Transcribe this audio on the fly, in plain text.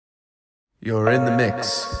You're in the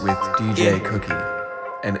mix with DJ Cookie,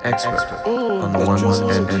 an expert on the ones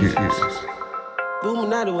and twos. Boom,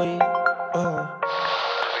 not away. We've done it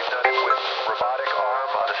with robotic arm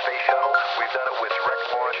on the space shuttle. We've done it with direct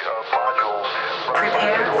launch of modules.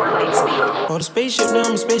 Prepare for light speed. On the spaceship, now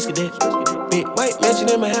I'm a space cadet. Big white mansion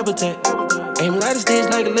in my habitat. Aim a lot of sticks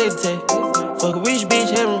like a laser tag. Fuck a rich bitch,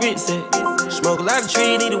 having rich set. Smoke a lot of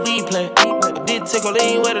trees, need a weed plant. I did take a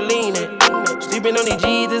lean where the lean at. Sleeping on these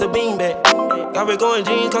G's is a beanbag. Got red going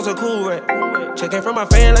jeans, cause I'm cool rat. Checking from my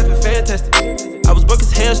fan life is fantastic. I was broke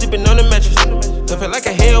as hell, sleeping on the mattress. Don't feel like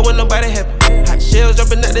a hell when nobody happy. Hot shells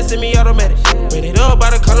jumping out, they semi-automatic. Ran it up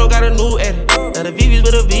by the condo, got a new edit. Now the VV's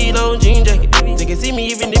with a V-long jean jacket. They can see me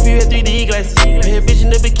even if you had 3D glasses. Bad bitch in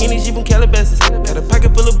the bikini, she from Calabasas. Got a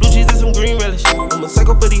pocket full of blue cheese and some green relish. I'm a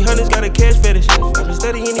psycho for these hunters, got a cash fetish. I've been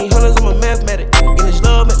studying these hunters, I'm a mathematic. And this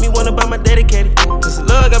love make me wanna buy my dedicated. This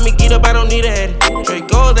love got me geeked up, I don't need a addy. Trade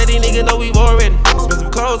gold, that these niggas know we've already.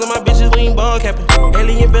 Expensive clothes on my bitches, we ain't ball capping.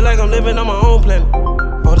 Alien feel like I'm living on my own planet.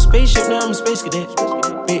 On the spaceship, now I'm a space cadet.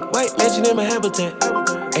 Big white mansion in my habitat.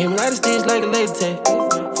 Aim a lot of sticks like a laser tag.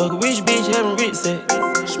 Fuck a rich bitch, having rich set.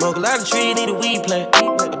 Smoke a lot of trees, need a weed plant.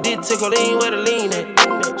 I did take a lean where the lean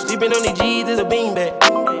at. Sleeping on these G's is a beanbag.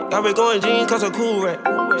 Got red going jeans, cause I'm cool rat.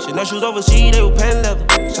 Shit, no shoes overseas, they were patent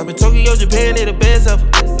leather. Shop in Tokyo, Japan, they the best ever.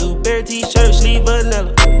 Blueberry t-shirt, sleeve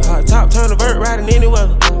vanilla. Hard top, turn the vert, riding any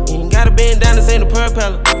weather. You ain't gotta bend down, this ain't a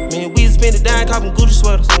propeller. Man, we spend it down, copping Gucci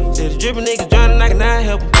sweaters. Said the drippin' niggas drowning, I cannot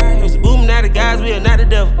help them. Used to boom, now the guys, we are not the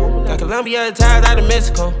devil. Got Colombia ties out of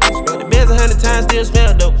Mexico. Spent the beds 100 times, still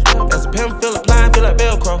smell dope. Got some pimp, feel applying, feel like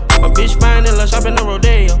Velcro. My bitch fine and love shopping on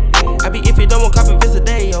Rodeo. I be if you don't want copy, visit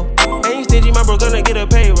day, yo. I ain't stingy, my bro gonna get a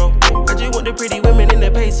payroll. I just want the pretty women in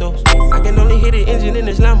their pesos. I can only hit the engine in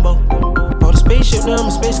this Lambo. On the spaceship, now I'm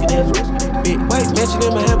a space cadet. Big white mansion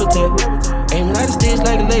in my habitat. Aim a lot of sticks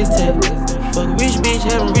like a laser tag. Fuck a rich bitch,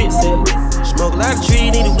 having rich set. Smoke a lot of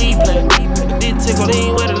trees, need a weed plant. I did take a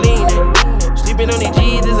lean where the lean at. Sleeping on these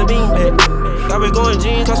G's is a beanbag. Got red going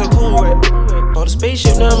jeans, cause I'm cool rat. On the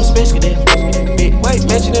spaceship, now I'm a space cadet. Big white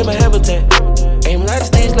mansion in my habitat. Aim a lot of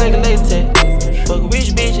sticks like a laser tag. Fuck a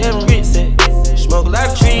rich bitch, having rich set. Smoke a lot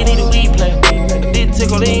of trees, need a weed plant. I did take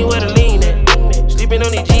a lean where the lean at. Sleeping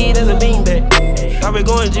on these G's is a beanbag. Got red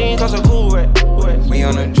going jeans, cause I'm cool rat. We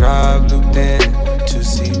on the drive, looped in.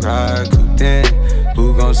 2C ride, cooped in.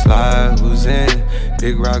 Who gon' slide, who's in?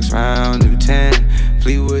 Big rocks round, new 10.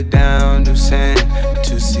 Fleetwood down, new 10.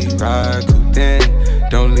 2C ride, cooped in.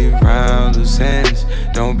 Don't leave round, loose ends.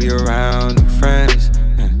 Don't be around new friends.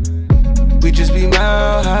 We just be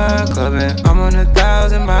mile high clubbing. I'm on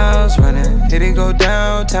 1,000 miles running. Hit it go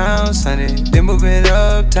downtown Sunday. Then moving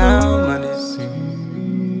uptown Monday.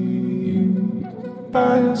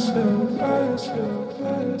 By yourself, by yourself,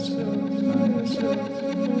 by yourself, by yourself.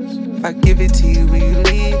 If I give it to you, will you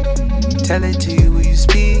leave? Tell it to you, will you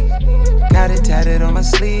speak? Got it tatted on my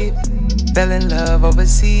sleeve. Fell in love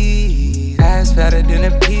overseas. Ass fatter than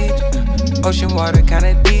a peach. Ocean water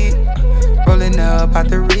kinda deep. Rolling up out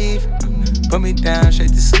the reef. Put me down straight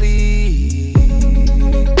to sleep.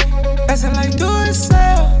 Lesson like do it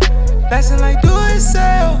sell. Lesson like do it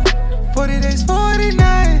sell. 40 days, 40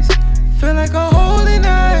 nights. Feel like a holy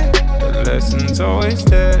night. The lesson's always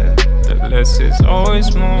there. The less is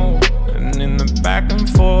always more. And in the back and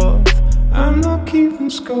forth, I'm not keeping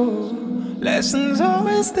score. Lesson's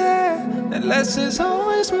always there. The less is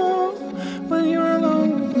always more. When you're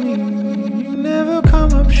alone with me, you never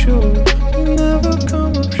come up short. You never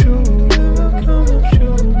come up short. Never come up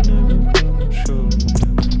short. Never come up short.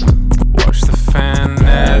 Watch the fan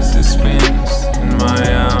as it spins. In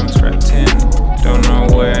my arms wrapped in. Don't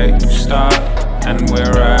know where you start and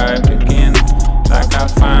where I begin. Like I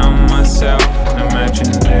found myself,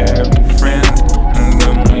 imaginary friend. And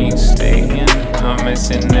when we stay in, I'm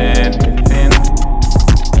missing everything.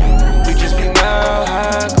 We just be mile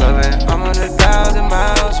high clubbing. I'm on 1,000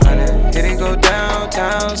 miles running. Hit it go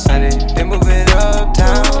downtown Sunday. Then moving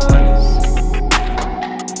uptown Monday.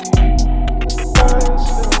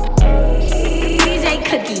 DJ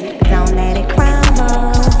Cookie, don't let it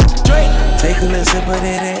crumble. Take a little sip of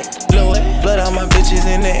that. Blood all my bitches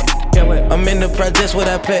in that. I'm in the projects with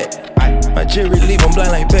that pet. My jewelry leave them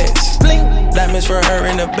blind like bats. Diamonds for her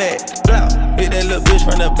in the back. Hit that little bitch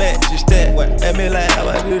from the back. Just that. At me like how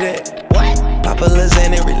I do that. Pop a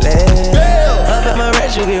lasagna, relax. Up at my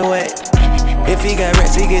rats, you get wet. If he got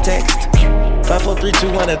rats, he get taxed. 5, 4, 3,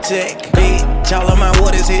 2, 1, attack. Bitch, all of my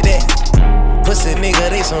waters hit that. Pussy nigga,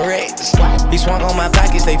 they some rats. He swung on my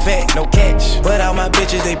pockets, they fat, no catch. But all my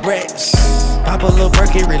bitches, they brats. Pop a little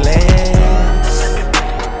perky, relax.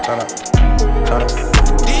 Turn up.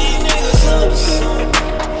 These niggas up.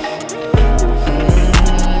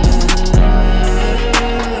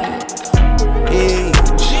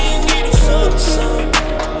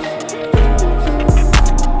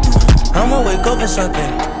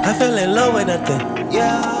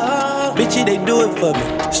 Bitchy, they do it for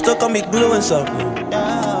me. Stuck on me gluing something.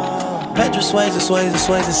 Patrick Swayze,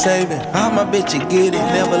 saving. All my bitches get it,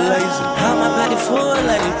 never lazy. All my body full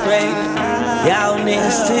like it crazy. Y'all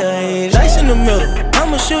niggas still hate. Nice in the middle.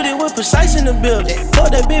 I'ma shoot it with precise in the building.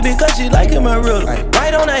 Fuck that bitch because she liking my rhythm.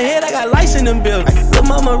 Right on her head, I got lights in the building. Lil'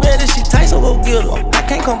 mama ready, she tight, so go get her. I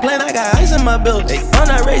can't complain, I got ice in my building. I'm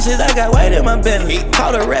not racist, I got white in my belly.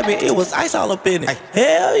 Caught her rapping, it was ice all up in it.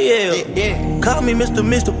 Hell yeah. Call me Mr.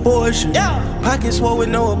 Porsche. Pockets swole with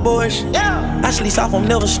no abortion. I sleep soft, I'm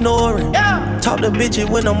never snoring. Talk to bitches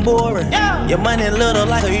when I'm boring. Your money little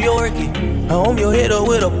like a Yorkie. I home your head up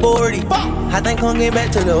with a 40. I think I'm getting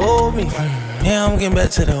back to the old me. Yeah, I'm getting back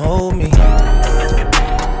to the old me. These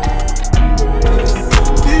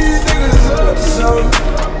niggas is up to something.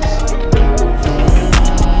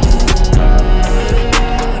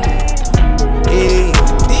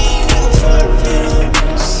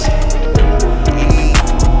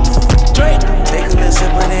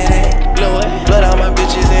 Blood all my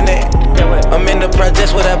bitches in that. I'm in the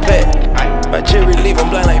projects with that pet. My cherry leave, I'm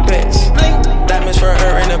blind like pets. Diamonds from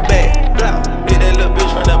her in the back. Get that little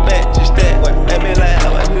bitch from the back, just that. Let me like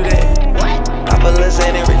how I do that. Pop a little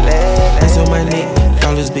sand and relax. That's on my neck,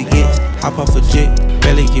 dollars begins. Hop off a jet,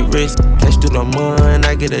 barely get rich. Cash through the mud,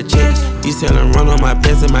 I get a check. You sellin' run on my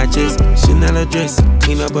pants and my chest. Chanel dress,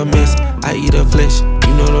 clean up a mess. I eat her flesh,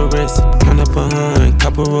 you know the rest. Count up a hun,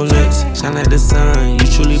 couple Rolex. Shine like the sun, you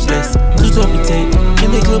truly blessed. Two told me take,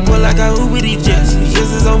 in the clip boy like I who with these jets.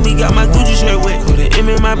 Yes, it's on me, got my Gucci shirt wet. Put an M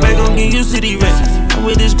in my bag, gon' get used to these rats. I'm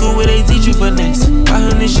with this school where they teach you finesse.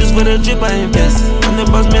 500 shoes for the drip, I invest. I'm the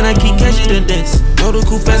boss man, I keep cashing the desk. Know the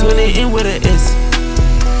cool fast when they end with an S.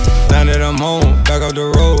 Now that I'm home, back off the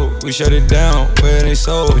road, we shut it down, where they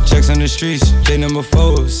sold. Checks on the streets, J number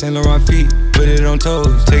 4, Saint Laurent feet, put it on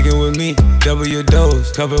toes. Take it with me, double your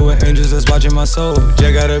dose. Covered with angels that's watching my soul.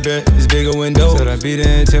 Jack out a bed, it's bigger windows. Said I be the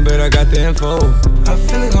intent, but I got the info. I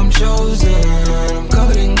feel like I'm chosen, I'm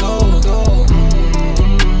covered in gold.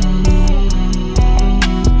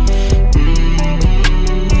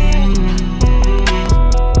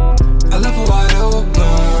 I left her wide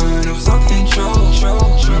open, it was all control.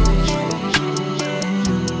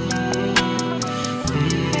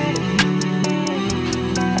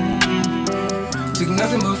 Took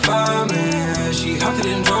nothing but 5 minutes, she hopped it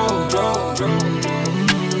and drove.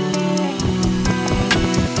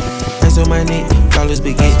 Hands on my neck, dollars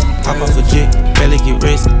begin. Hop off a jet, barely get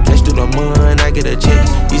rest. Cash through the mud, I get a check.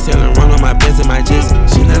 You sellin' run on my pants and my chest.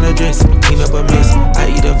 Chanel dress, clean up a mess.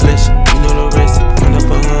 I eat her flesh, you know the rest. Count up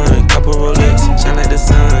a hun, couple Rolex. Shine like the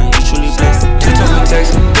sun, you truly blessed. She told me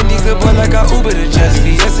text, put these good boy like I Uber to Jess.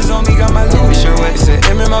 VS is on me, got my Louis shirt wet. Said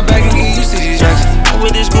M in my bag and get used to these dresses. I'm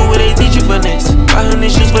with this school where they teach you finesse.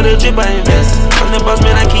 500 shoes for the drip, I invest. I'm the boss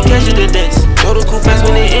man, I keep cashing the desk. Know the cool fast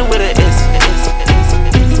when they end with an S.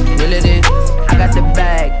 Reel it in, I got the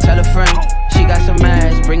bag, tell a friend. She got some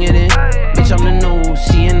ass, bring it in. Bitch, I'm the new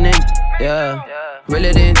CNN, yeah. Reel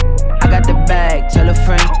it in, I got the bag, tell a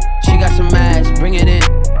friend. She got some ass, bring it in.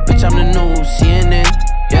 Bitch, I'm the new CNN,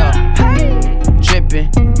 yeah. Drippin',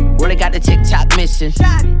 really got the TikTok missing.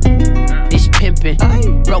 This pimpin',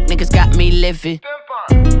 broke niggas got me living.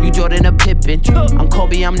 You Jordan or Pippin', I'm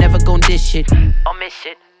Kobe, I'm never gon' dish shit. I'll miss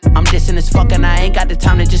it. I'm dissing as fuck and I ain't got the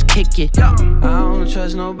time to just kick it. I don't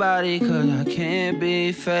trust nobody cause I can't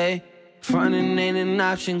be fake. Frontin' ain't an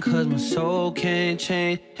option cause my soul can't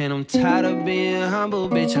change. And I'm tired of being humble,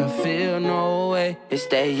 bitch, I feel no way. It's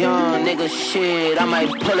that young nigga shit, I might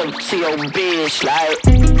pull up to your bitch like.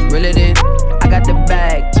 Reel it in, I got the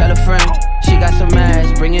bag, tell a friend. She got some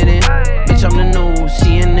ass, bring it in. Bitch, I'm the new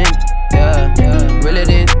CNN, yeah. Reel it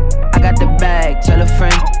in, I got the bag, tell a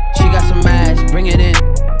friend. She got some ass, bring it in.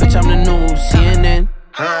 Bitch, I'm the new CNN.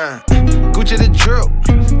 Gucci the drip,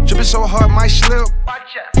 drippin' so hard might slip.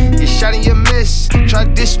 You shot and you miss. Try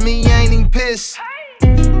to diss me, I ain't even pissed.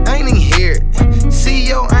 I ain't even hear it.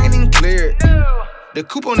 CEO, I ain't even clear it. The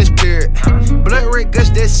coupe on this period. Blood red gush,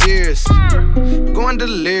 that's serious. Going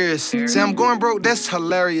delirious. Say I'm going broke, that's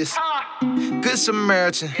hilarious. Good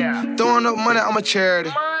Samaritan. Throwing up money, I'm a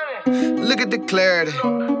charity. Look at the clarity.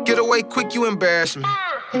 Get away quick, you embarrass me.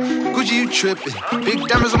 Gucci, you trippin'. Big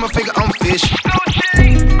diamonds on my finger, I'm fishing.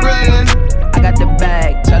 Brilliant. I got the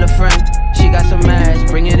bag, tell a friend. She got some ass,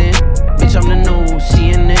 bring it in. Bitch, I'm the new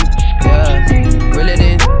CNN, yeah. Reel it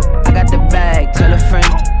in. I got the bag, tell a friend.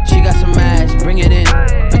 She got some ass, bring it in.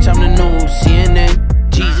 Bitch, I'm the new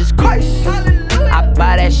CNN. Jesus Christ. I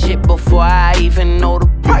buy that shit before I even know the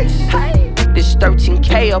price. This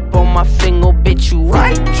 13K up on my finger, bitch, you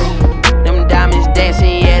right. Them diamonds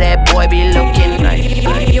dancing, yeah, that boy be looking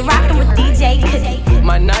nice. You're rockin' with DJ Cookie.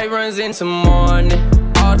 My night runs into morning.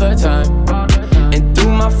 all the time. And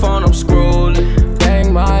through my phone I'm scrolling,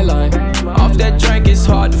 bang my line. Off that drink it's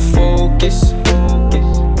hard to focus.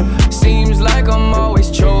 Seems like I'm always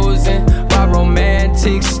chosen by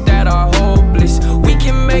romantics that are hopeless. We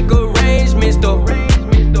can make arrangements though,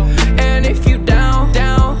 and if you down,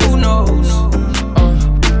 who knows?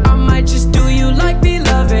 I might just do you like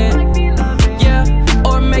beloved, yeah,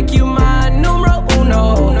 or make you my numero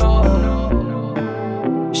uno.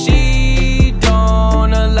 She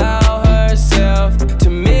don't allow herself to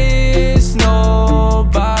miss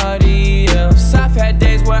nobody else. I've had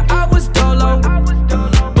days where I was dolo,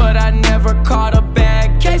 but I never caught a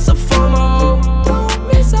bad case of FOMO.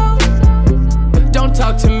 Don't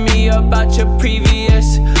talk to me about your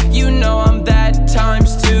previous, you know I'm that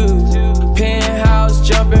times two. Penthouse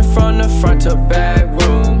jumping from the front to back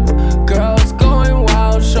room. Girls going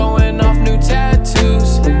wild, showing off new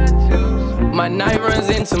tattoos. My night runs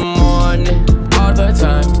into morning all the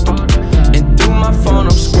time. And through my phone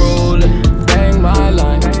I'm scrolling, bang my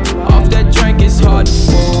line. Off that drink it's hard to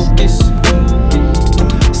focus.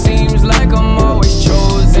 Seems like I'm always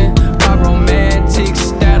chosen by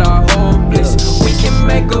romantics that are hopeless. We can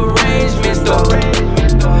make arrangements though,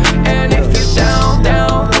 and if you're down,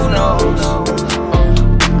 who knows?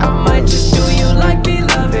 I might just do you like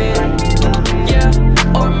beloved, yeah,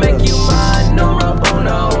 or make you my numero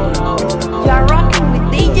uno. You're rocking with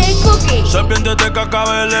DJ Cookie. Serpientes de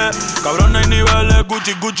cacabele, cabrones y niveles.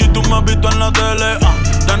 Gucci, Gucci, tú me has visto en la tele.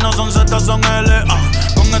 Ya no son Z, son L.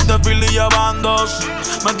 Con este fili ya van dos,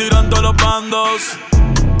 me tiran todos los bandos.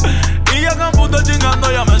 Y ya que puto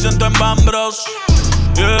chingando, ya me siento en Bambros.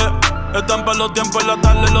 Yeah, están para los tiempos en la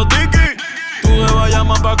tarde los tiki. Tú debas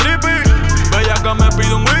llamar pa' creepy, bella que me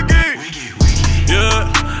pide un wiki.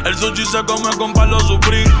 Yeah, el sushi se come con palo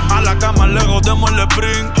Supreme. A la cama le jodemos el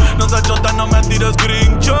sprint. No se chota, no me tires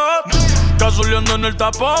screenshot. Cazuleando en el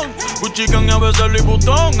tapón, Gucci Gang y a veces Louis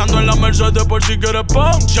Vuitton. Ando en la Mercedes por si quieres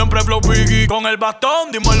punk. Siempre flow Biggie con el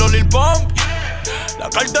bastón, dímelo Lil Pump. La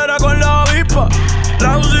cartera con la avispa,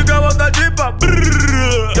 la música bota chispa.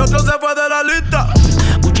 Y otro se fue de la lista.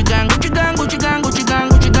 Gucci Gang, Gucci Gang, Gucci Gang, Gucci Gang,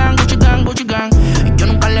 Gucci Gang, Gucci Gang, Gucci Gang. Yo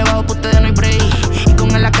nunca le bajo pa' ustedes, no hay break. Y con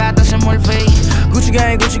el acata hacemos el fake. Gucci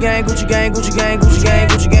Gang, Gucci Gang, Gucci Gang, Gucci Gang, Gucci Gang,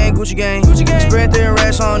 Gucci Gang, Gucci Gang, Gucci Gang. Spread thin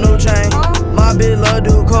racks on new chain. My bitch love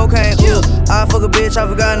do cocaine. Ooh, I fuck a bitch, I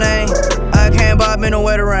forgot name. I can't buy me no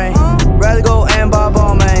weather rain. Rather go and buy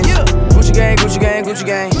ball mains. Gucci Gang, Gucci Gang, Gucci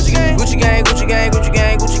Gang, Gucci Gang, Gucci Gang, Gucci Gang, Gucci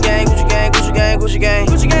Gang, Gucci Gang, Gucci Gang, Gucci Gang, Gucci Gang,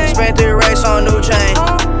 Gucci Gang. Spent 3 racks on new chain.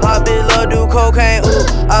 My bitch love do cocaine.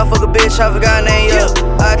 Ooh, I fuck a bitch, I forgot name. Yeah,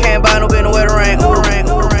 I can't buy no bitch no weather rain. Ooh, rain,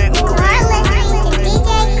 ooh, rain, ooh, rain.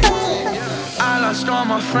 I lost all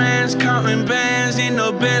my friends, counting bands in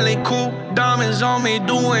the Bentley coupe. Diamonds on me,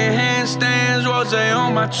 doing handstands, rosé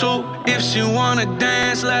on my tooth. If she wanna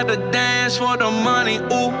dance, let her dance for the money,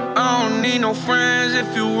 ooh. I don't need no friends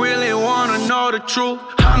if you really wanna know the truth.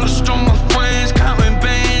 I lost all my friends, counting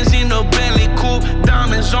bands in the Bentley coupe.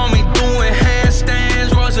 Diamonds on me, doing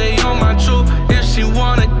handstands, rosé on my tooth. If she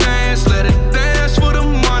wanna dance, let her dance for the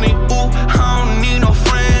money, ooh. I don't need no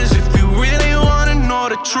friends if you really wanna know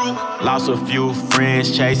the truth. Lost a few friends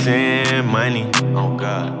chasing money. Oh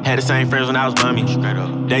God. Had the same friends when I was bummy. Straight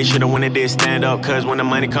up. They shoulda when they did stand up, cause when the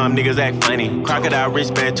money come, niggas act funny. Crocodile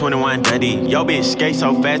wristband, 21 Dundee. Yo bitch skate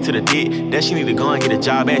so fast to the dick that she need to go and get a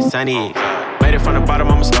job at Sunny. Made it from the bottom,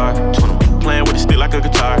 I'm a star. 21. Playing with a stick like a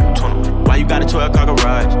guitar. 21. Why you got a 12-car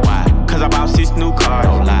garage? Why? Cause I bought 6 new cars.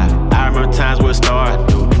 Don't lie. I remember times with a star.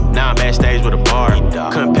 Now I'm backstage with a bar.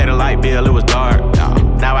 Couldn't pay the light bill, it was dark.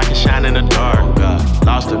 Now I can shine in the dark.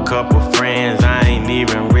 Lost a couple friends, I ain't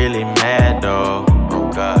even really mad though.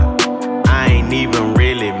 Oh God, I ain't even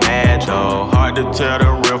really mad though. Hard to tell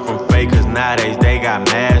the real from fake, cause nowadays they got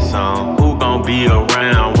masks on. Who gon' be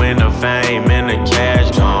around when the fame and the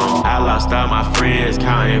cash gone? I lost all my friends,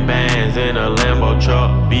 counting bands in a Lambo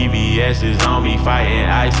truck. BBS is on me, fighting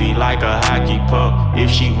icy like a hockey puck. If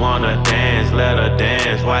she wanna dance, let her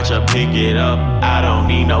dance, watch her pick it up. I don't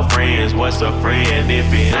need no friends, what's a friend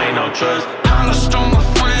if it ain't no trust? I lost all my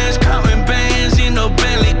friends, counting bands in a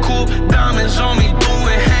Bentley coupe. Diamonds on me,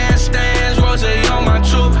 doing handstands, rosé on my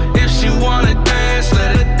tooth. If she wanna dance,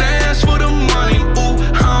 let her dance for the money, ooh.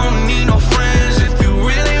 I don't need no friends if you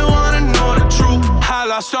really wanna know the truth. I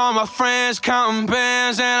lost all my friends, counting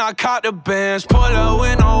bands, and I caught the bands. Pull up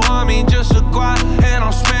with no army, just a quad, and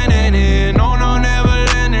I'm spinning it. No, never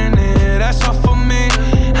landing it, that's all for me.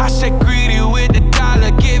 I said greedy with the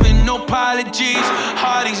dollar, giving no apologies.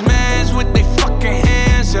 All these mans with they fucking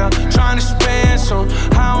hands out, trying to spend some.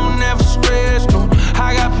 I don't never stress, no.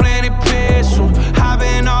 I got plenty pesos. I've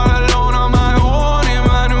been all alone on my own in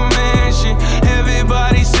my new mansion.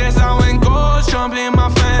 Everybody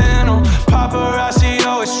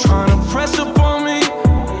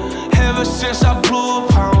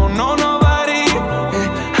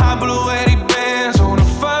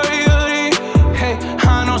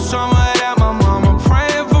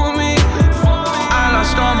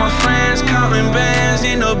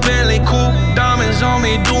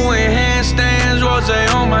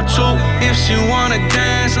she wanna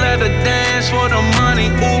dance, let her dance for the money.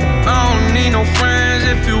 Ooh, I don't need no friends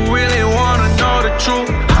if you really wanna know the truth.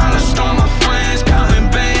 Holla, stole my friends, counting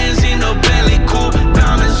bands in a Bentley coupe.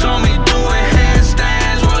 Diamonds on me, doing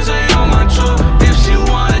handstands, rose on my tube. If she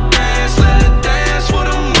wanna dance, let her dance for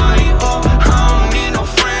the money. Ooh, I don't need no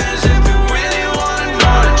friends if you really wanna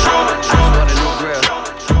know the truth. Got a new grill,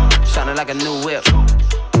 shining like a new whip.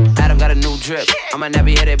 Adam got a new drip. I'm a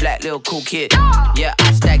nappy-headed black little cool kid. Yeah,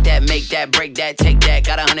 I stack that, make that, break that, take that.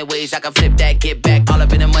 Got 100 ways I can flip that, get back. All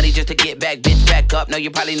up in the money just to get back. Bitch, back up. No,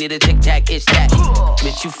 you probably need a tic-tac. It's that.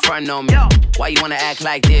 Bitch, you front on me. Why you wanna act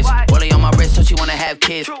like this? Rollie on my wrist so she wanna have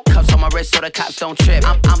kids. Cuffs on my wrist so the cops don't trip.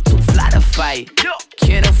 I'm too fly to fight.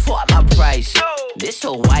 Can't afford my price. This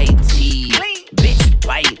a white tee. Bitch,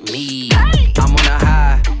 bite me. I'm on a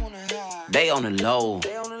high. They on the low.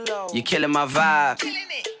 You killing my vibe.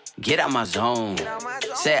 Get out my zone.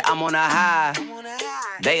 Said I'm on a high.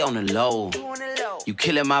 They on the low. You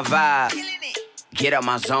killing my vibe. Get out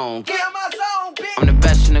my zone. I'm the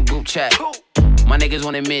best in the group chat. My niggas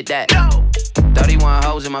won't admit that. 31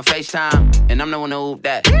 hoes in my FaceTime, and I'm the one to hoop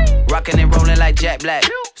that. Rockin' and rollin' like Jack Black.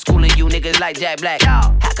 Schooling you niggas like Jack Black.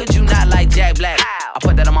 How could you not like Jack Black? I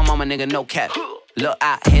put that on my mama, nigga, no cap. Look,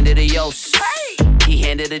 I handed a Yos. He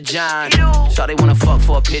handed a John. So they wanna fuck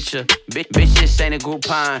for a picture. Bitch, this ain't a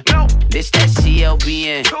Groupon. This that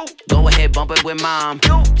CLBN. Go ahead, bump it with mom.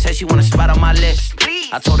 Said she want a spot on my list.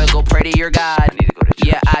 I told her go pray to your God.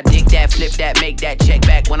 Yeah, I dig that, flip that, make that check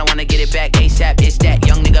back. When I wanna get it back, ASAP, it's that.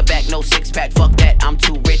 Young nigga back, no six-pack, fuck that. I'm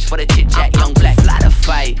too rich for the chit-chat, young black. Fly to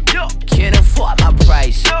fight, can't afford my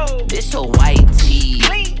price. This a white tee,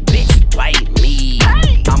 bitch, bite me.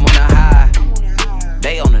 I'm on a high,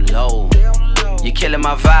 they on the low. You killing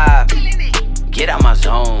my vibe, get out my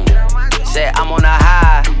zone. Said I'm on a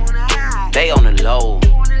high, they on the low.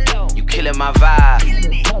 You killing my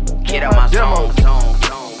vibe, get out my zone.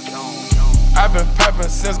 I've been poppin'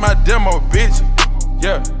 since my demo, bitch.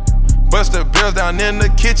 Yeah. Bust the bills down in the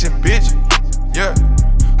kitchen, bitch. Yeah.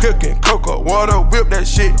 Cooking cocoa, water, whip that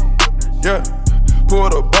shit. Yeah. Pull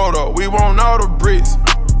the boat up, we want all the bricks.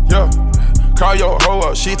 Yeah. Call your hoe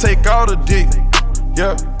up, she take all the dick.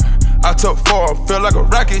 Yeah. I took 4, feel like a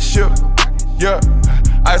rocket ship. Yeah.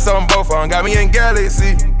 Ice on both on, got me in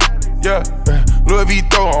Galaxy. Yeah. Louis V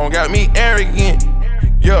throw on, got me arrogant.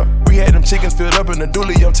 Yeah, we had them chickens filled up in the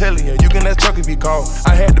dually, I'm telling you. You can ask Chuck if he called.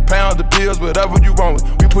 I had to pound the pills, whatever you want.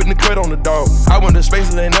 We putting the cut on the dog. I went to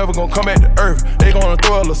space and they never gonna come back to Earth. They gonna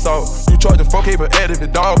throw a assault. You charge the 4K for edit, the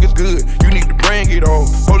dog is good. You need to bring it on.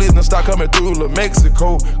 Police done start coming through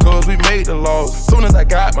Mexico, cause we made the laws. Soon as I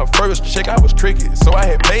got my first check, I was tricky, so I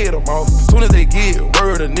had paid them off. Soon as they get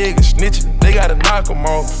word of niggas snitching, they gotta knock them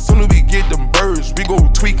off. Soon as we get them birds, we go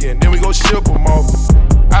tweaking, then we go ship them off.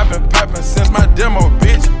 I've been poppin' since my demo,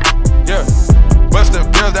 bitch. Yeah. Bust the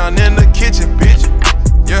bills down in the kitchen, bitch.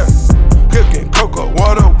 Yeah. Cooking cocoa,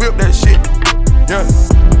 water, whip that shit. Yeah.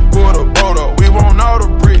 Pull the boat up, we want all the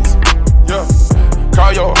bricks. Yeah.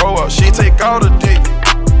 Call your hoe up, she take all the dick.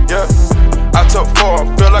 Yeah. I took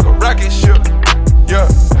 4, feel like a rocket ship. Yeah.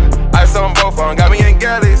 Ice on both on, got me in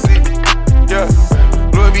Galaxy. Yeah.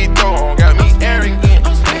 Louis V throw on, got me arrogant.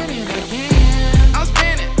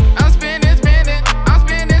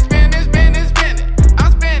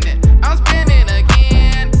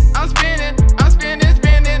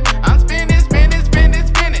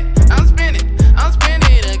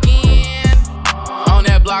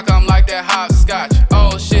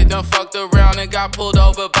 Fucked around and got pulled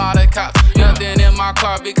over by the cops. Nothing in my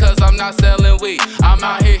car because I'm not selling weed. I'm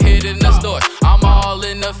out here hitting the stores. I'm all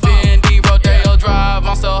in the Fendi Rodeo Drive.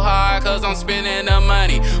 I'm so high cause I'm spending the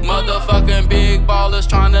money. Motherfucking big ballers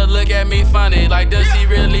trying to look at me funny. Like, does he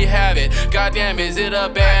really have it? Goddamn, is it a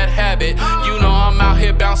bad habit? You know I'm out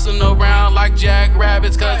here bouncing around like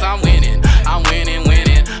jackrabbits cause I'm winning. I'm winning,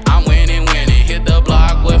 winning. I'm winning, winning. Hit the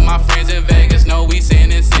block with my friends in Vegas. No, we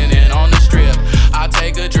sinning on the strip. I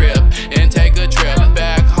take a drip and take a trip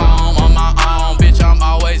back home on my own. Bitch, I'm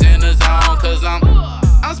always in the zone cause I'm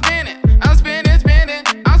spinning, I'm spinning, spinning.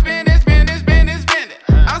 I'm spinning, spinning, spinning, spinning.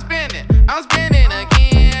 I'm spinning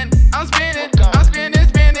again. I'm spinning, I'm spinning,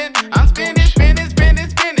 spinning. I'm spinning, spinning, spinning,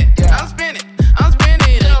 spinning. I'm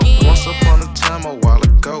spinning again. Once upon a time a while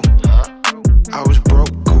ago, I was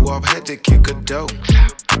broke, grew up, had to kick a dough.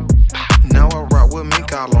 Now I rock with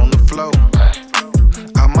mink all on the floor.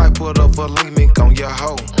 I might put up a link mink on your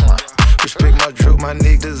hoe. Respect my drip, my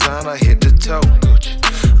nigga designer hit the toe.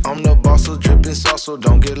 I'm the boss of dripping sauce, so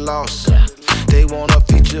don't get lost. They want a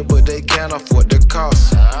feature, but they can't afford the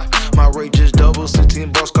cost. My rate just double,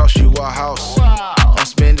 16 bucks cost you a house. I'm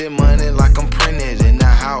spending money like I'm printed in the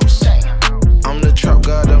house. I'm the trap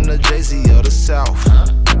god, I'm the Jay-Z of the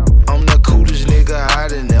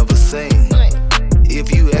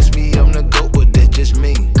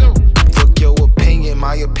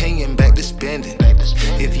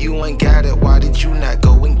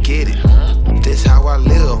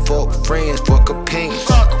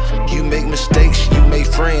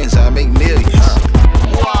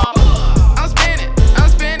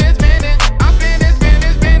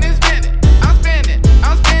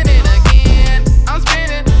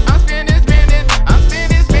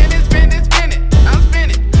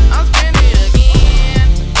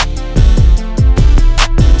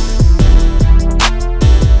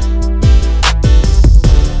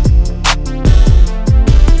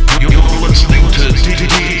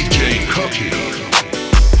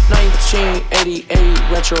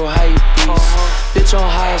Bitch, I'm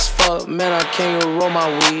high as fuck, man, I can't even roll my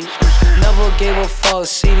weed. Never gave a fuck,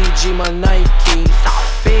 CDG, my Nike.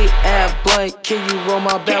 Big ass blunt, can you roll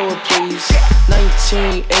my barrel, please?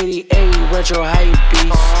 1988, retro hype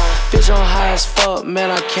beast. Bitch, I'm high as fuck,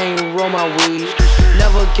 man, I can't even roll my weed.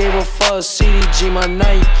 Never gave a fuck, CDG, my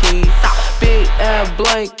Nike. Big ass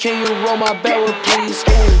blunt, can you roll my barrel, please?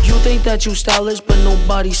 You think that you stylish, but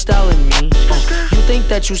nobody styling me. You think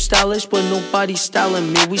that you stylish, but nobody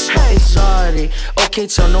styling me. We smoke exotic, okay,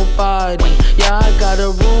 tell nobody. Yeah, I got a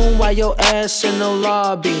room while your ass in the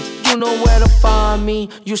lobby. You know where to find me.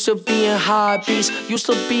 Used to be in hobbies, used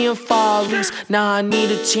to be in follies. Now I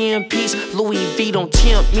need a 10-piece. Louis V don't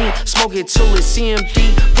tempt me. Smoke it till it's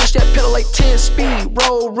empty. Push that pedal like 10 speed.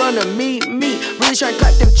 Roll runner, meet me. Really tryna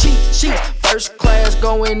clap them cheap sheets. First class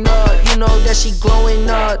going up, you know that she glowing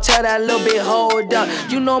up. Tell that little bit, hold up.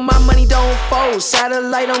 You know my money don't fold.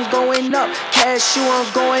 Satellite, I'm going up. Cashew,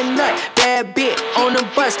 I'm going nut. Bad bit on the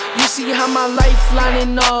bus. You see how my life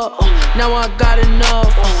lining up. Now I got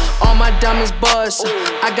enough. All my diamonds bust.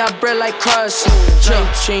 I got bread like crust.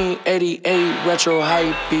 1988 retro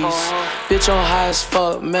hype beast. Bitch, I'm high as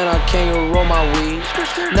fuck, man, I can't even roll my weed.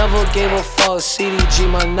 Never gave a fuck, CDG,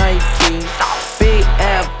 my Nike. Big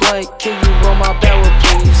ass blunt, can you roll my barrel,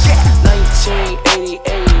 please?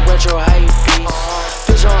 1988 retro hype beast.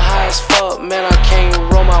 Bitch, I'm high as fuck, man, I can't even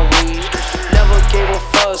roll my weed. Never gave a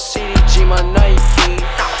fuck, CDG, my Nike.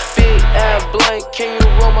 Big ass blunt, can you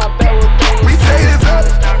roll my barrel, please? We say it's up,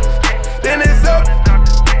 then it's up.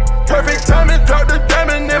 Perfect timing, drop the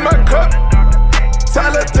diamond in my cup.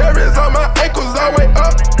 Solitaires on my ankles, all way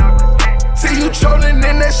up. See you trolling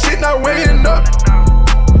in that shit, not weighing up.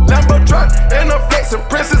 Lambo truck and a flexin'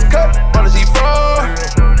 princess cup on the G4.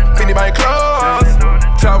 Fendi my clothes,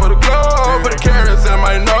 travel the globe, put the carrots in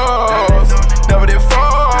my nose. Never did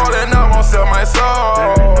fall, and I won't sell my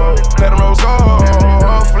soul. Let them rose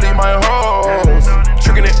off, leave my hoes.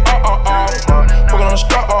 Tricking it, fucking on the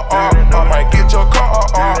straw, might get your car,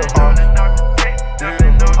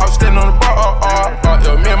 I'm standing on the bar,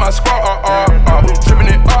 yo, me and my squad, tripping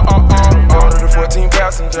it, all of the 14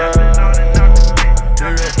 passengers.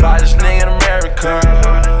 Flyest nigga in America.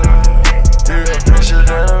 Richer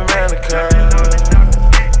than America.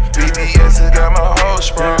 BBS has got my whole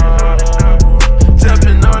sprung.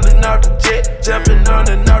 Jumping on and off the jet. Jumping on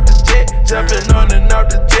and off the jet. Jumping on and off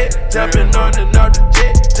the jet. Jumping on and off the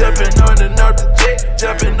jet. Jumping on and off the jet.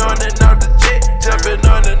 Jumping on and off the jet. Jumping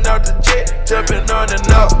on and off the jet. Jumping on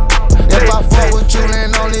and off. If I fuck with you,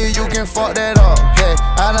 then only you can fuck that up. Hey,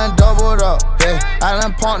 I done doubled up. Hey, I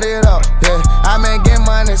done pumped it up. Hey, I been getting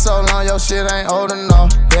money so long, your shit ain't old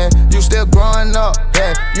enough. Hey, you still growing up.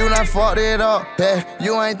 Hey, you done fucked it up. Hey,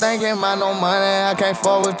 you ain't thinking about no money. I can't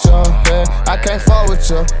fuck with you. Hey, I can't fuck with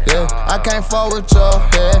you. Yeah, I can't fuck with you.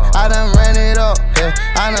 Hey, I done ran it up. Hey,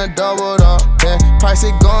 I done doubled up. Hey, price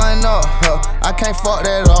it going up. I can't fuck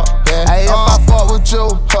that up. Hey, if I fuck with you,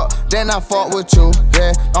 then I fuck with you.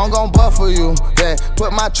 Yeah, I'm gon' buff for you. Yeah,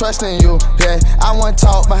 put my trust in you. Yeah, I wouldn't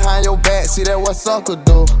talk behind your back. See that what sucker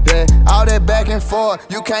do. Yeah, all that back and forth.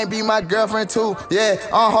 You can't be my girlfriend too. Yeah,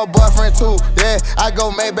 I'm her boyfriend too. Yeah, I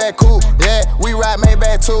go Maybach cool. Yeah, we ride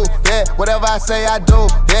Maybach too. Yeah, whatever I say I do.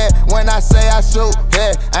 Yeah, when I say I shoot.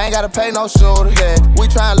 Yeah, I ain't gotta pay no shooter. Yeah, we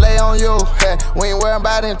tryna lay on you. Yeah, we ain't worried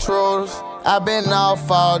about intruders. I been off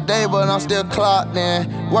all day, but I'm still clocked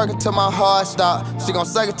in. Working till my heart stop. She gon'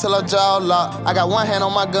 suck it till her jaw lock. I got one hand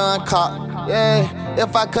on my gun cock. Yeah,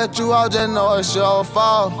 if I cut you off, just know it's your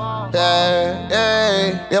fault. Yeah,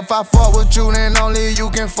 yeah. If I fuck with you, then only you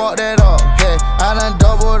can fuck that up. Yeah, I done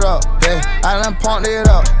doubled up. Yeah, I done pumped it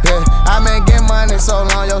up. Yeah, I been getting money so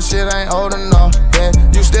long, your shit ain't old enough. Yeah,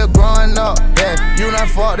 you still growing up. Yeah, you done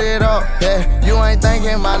fucked it up. Yeah, you ain't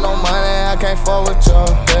thinking about no money. I can't fuck with you.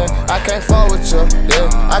 Yeah, I can't fuck with you. Yeah,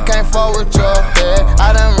 I can't fuck with you. Yeah,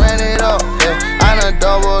 I done ran it up. Yeah, I done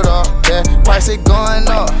doubled up. Yeah, price it going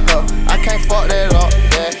up. I can't fuck that up.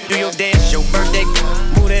 Yeah, do your dance, your birthday.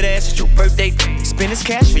 Move that ass, it's your birthday. Spend this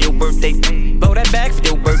cash for your birthday. Blow that bag for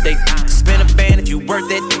your birthday. Spin a band if you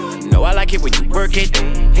worth it. Know I like it when you work it.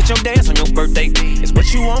 Hit your dance on your birthday. It's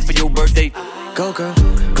what you want for your birthday. Go girl,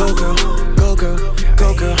 go girl, go girl,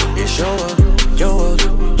 go girl. It's your world, your world,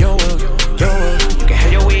 your world, your world. You can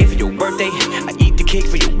have your way for your birthday. I eat the cake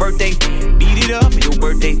for your birthday. Beat it up for your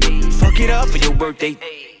birthday. Fuck it up for your birthday.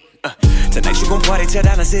 Tonight you gon' party till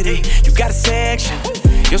down the city. You got a section.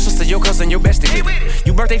 Your sister, your cousin, your bestie with it.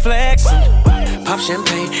 You birthday flexin'. Pop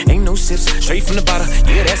champagne, ain't no sips. Straight from the bottle,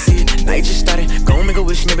 yeah, that's it. Night just started. Gon' make a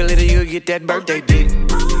wish, maybe later you'll get that birthday dick.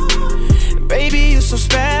 Baby, you so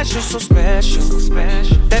special, so special.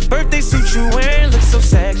 That birthday suit you wearing looks so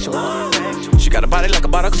sexual. She got a body like a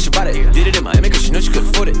bottle cause she bought it. Did it in Miami cause she knew she couldn't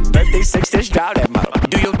afford it. Birthday sex, that's drive that model.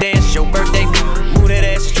 Do your dance, it's your birthday. Move that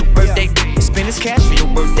ass, it's your birthday. Spend this cash for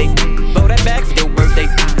your birthday. Blow that bag for your birthday.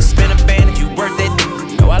 Spin a band if you worth it.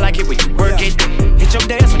 You know I like it when you work it. Hit your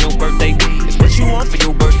dance on your birthday. It's what you want for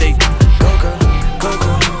your birthday. Go girl, go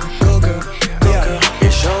girl, go girl, go girl.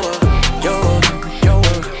 It's your world, your world, your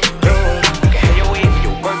world, your world. You can have your way for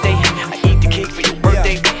your birthday. I eat the cake for your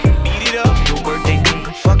birthday. Beat it up for your birthday.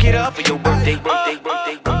 Fuck it up for your birthday.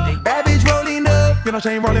 Bad bitch rolling up, you know she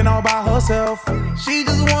ain't rolling all by herself. She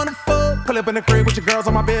just wanna fuck. Pull up in the crib with your girls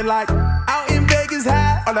on my bed like out in Vegas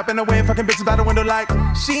high. All up in the wind, fucking bitches by the window like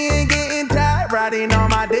she ain't getting tired. Riding on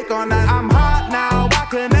my dick all night. I'm hot now, I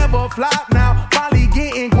can never flop now. Finally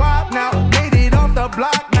getting guap now, made it off the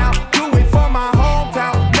block now. Do it for my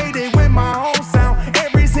hometown, made it with my own sound.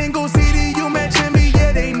 Every single city you mention me,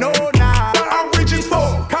 yeah they know now. I'm rich as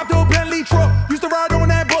fuck, copped a Bentley truck. Used to ride on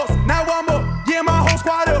that bus, now I'm up. Yeah, my whole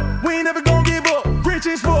squad up. We ain't never gonna give up. Rich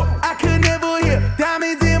as fuck, I could never hear.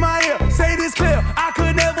 Diamonds in my ear, say this clear. I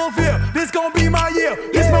could never fear. This gon' be my year.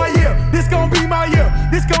 This my year. This gon' be my year.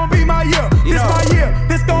 This gon' be my year. This my year.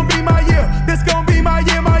 This gon' be my year. This gon' be my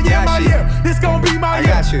year. My year. My year. This gon' be my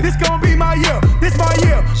year. This gon' be my year. This my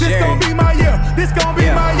year. This gon' be my year. This gon' be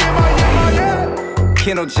my year. My year. My year.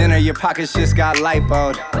 Kendall Jenner, your pockets just got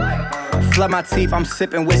lipoed. Flood my teeth, I'm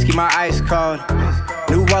sipping whiskey, my ice cold.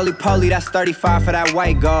 New Rolly Poly, that's 35 for that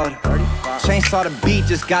white gold. Chainsaw the beat,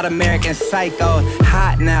 just got American Psycho.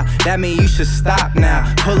 Hot now, that mean you should stop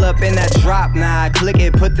now. Pull up in that drop now, click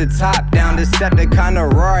it, put the top down. Decepticon to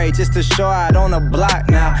Rory, just to show out on the block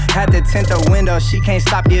now. Had to tint the window, she can't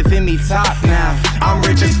stop giving me top now. I'm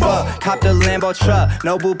rich as fuck, copped a Lambo truck.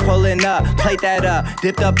 Nobu pulling up, plate that up.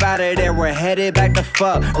 Dipped up out of there, we're headed back to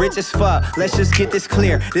fuck. Rich as fuck, let's just get this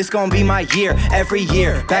clear. This gon' be my year, every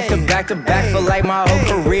year. Back to back to back for like my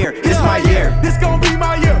whole career. This my year. This gon' be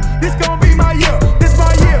my year. This gon' be my year. This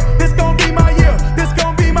my year. This gon' be my year. This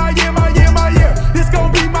gon' be my year. My year. My year. This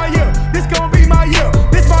gon' be my year. This gon' be my year.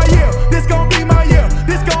 This my year. This gon' be my year.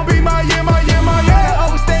 This gon' be my year. My year. My year. I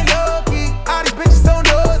always stay low key. All these bitches so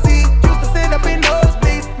nosy. Used to stand up in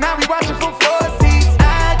nosebleeds. Now we watching from floor seats.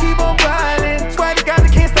 I keep on riding. Swear to God they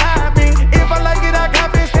can't stop me. If I like it, I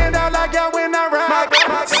got it. Stand out like y'all when I ride.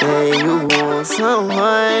 Say you want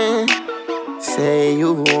someone. Say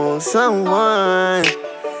you want someone.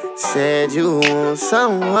 Said you want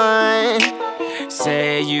someone.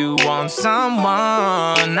 Say you want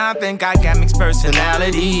someone. I think I got mixed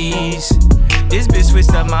personalities. This bitch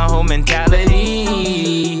switched up my whole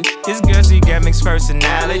mentality. This girl, she got mixed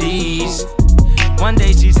personalities. One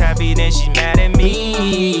day she's happy, then she mad at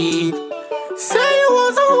me. Say you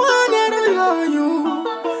want someone that'll love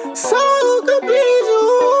you, so could please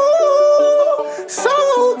you, so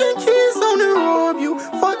who can kiss on and rob you.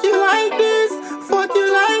 Fuck you like this, fuck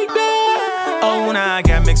you like that. Oh, now I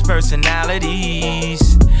got mixed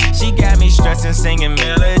personalities. She got me stressing, singing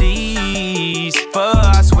melodies. For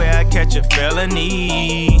her, I swear I catch a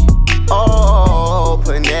felony. Oh,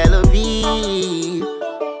 Penelope.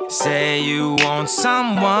 Say you want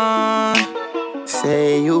someone.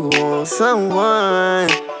 Say you want someone.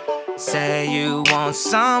 Say you want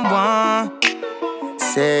someone.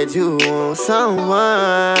 Said you want someone.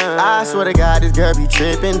 I swear to God, this girl be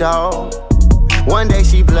trippin', dawg. One day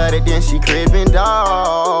she blooded, then she crippin',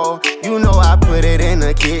 dawg. You know I put it in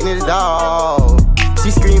the kidneys, dawg. She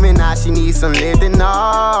screaming now she needs some lifting, no.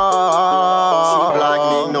 She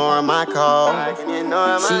blocking, ignoring my call.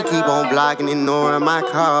 She keep on blocking, ignoring my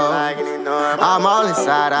call. I'm all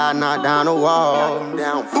inside, I knock down the wall.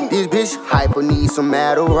 This bitch hyper needs some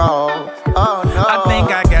Adderall. Oh no. I think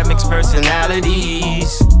I got mixed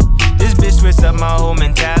personalities. This bitch switched up my whole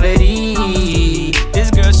mentality. This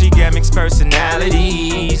girl, she got mixed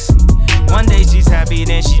personalities. One day she's happy,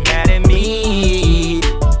 then she mad at me.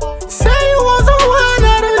 Say you want someone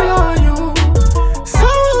that'll love you, so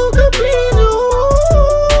who could please you,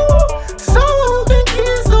 so who can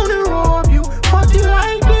kiss on and rob you. Fuck you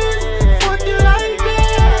like this, fuck you like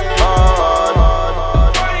that.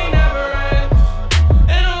 Party never ends.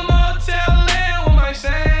 In a motel land with my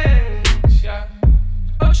sands, yeah.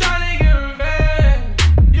 I'm tryna get revenge.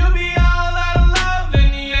 You'll be all out of love in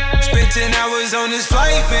the end. Spent 10 hours on this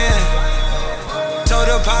flight, man. Told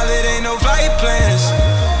the pilot ain't no flight plans.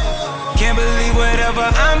 Can't believe whatever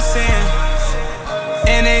I'm saying.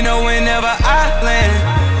 And they know whenever I land.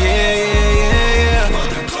 Yeah, yeah, yeah, yeah. Fuck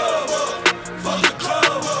the club up, fuck the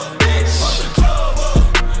club up, bitch. Fuck the club up,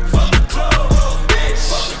 fuck the club up, bitch.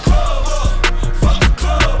 Fuck the club up, fuck the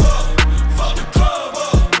club up, fuck the club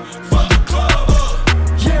up, fuck the club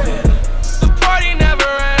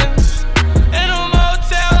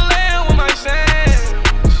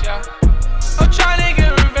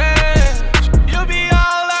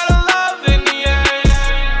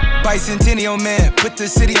Centennial man, put the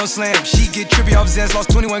city on slam. She get trippy off Zans, lost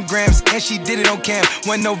 21 grams, and she did it on cam.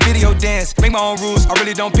 Wasn't no video dance, make my own rules. I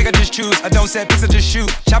really don't pick, I just choose. I don't set picks, I just shoot.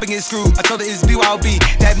 Chopping get screwed. I told her it's BYOB,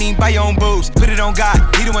 that mean buy your own boobs. Put it on God,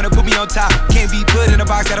 he the one to put me on top. Can't be put in a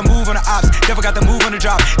box, gotta move on the ops. Never got the move on the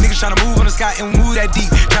drop. Niggas tryna move on the sky and move that deep.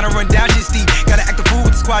 Tryna run down shit steep. Gotta act the fool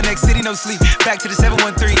with the squad, next city, no sleep. Back to the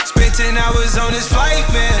 713. Spent 10 hours on this flight,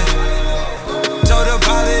 man. Told the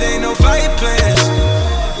pilot ain't no flight plans.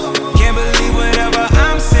 Can't believe whatever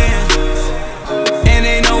I'm saying. And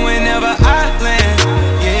they know whenever I land.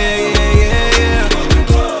 Yeah, yeah, yeah, yeah.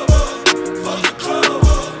 Fuck the club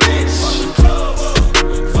up, bitch. Fuck the club up.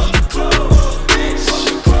 Fuck the club up, bitch. Fuck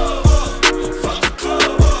the club up. Fuck the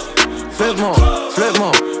club up. Flip more, flip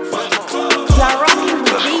more. Y'all rockin'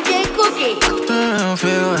 with DJ Cookie. Damn,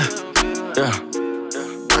 feel it. Yeah.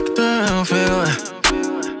 Damn, feel it.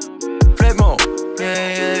 Flip more. Yeah,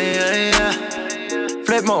 yeah, yeah, yeah.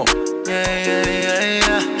 Flip more. Yeah, yeah, yeah,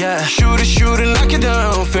 yeah, yeah. Shoot it, knock it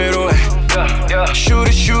down, fade away. Yeah, yeah. Shoot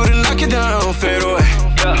it, knock it down, fade away.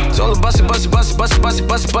 Yeah. It's all about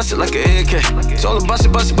bust it like an AK. It's all about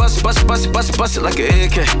bust it like an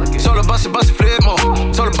AK. It's all about flip more.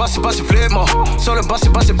 It's all about flip more. It's all about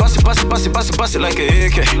bust it like an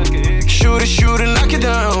AK. Shoot it, knock it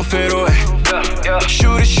down, fade away. Yeah, yeah.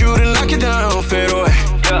 Shoot it, knock it down, fade away.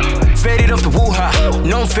 Yeah. Faded off the woo-ha,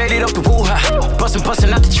 no I'm faded off the woo-ha.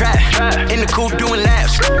 Bustin' out the trap, in the coupe doing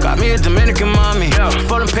laps. Got me a Dominican mommy,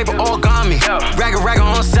 folding paper all got me. Ragga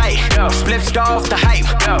on site, split star off the hype.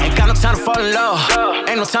 Ain't got no time to fall in love,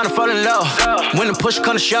 ain't no time to fall in love. When the push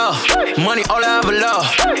come to shove, money all I ever love.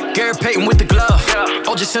 Gary Payton with the glove,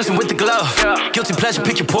 O.J. Simpson with the glove. Guilty pleasure,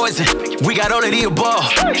 pick your poison, we got all of the above.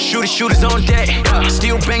 Shooters on deck,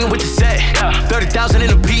 still banging with the set. 30,000 in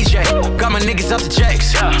a PJ, got my niggas off the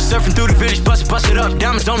checks. Surfing through the village, bust it up.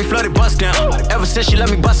 Diamonds on me, flooded, bust down. Ever since she let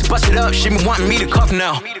me bust it up, she been wanting me to cuff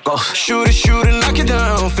now. Go. Shoot it, knock it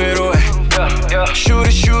down, fade away. Shoot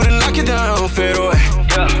it, knock it down, fade away.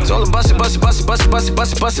 It's all about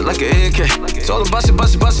bust it like an AK. It's all about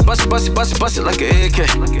bust it like an AK.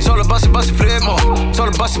 It's all about flip more. It's all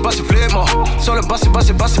about flip more. It's all about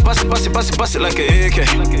bust it like an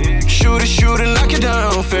AK. Shoot it, knock it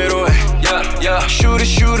down, fade away. Yeah. Shoot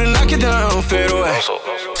it, knock it down, fade away.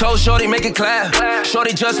 Told Shorty make it clap,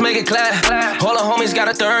 Shorty just make it clap. All the homies got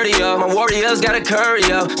a 30 up, my warriors got a curry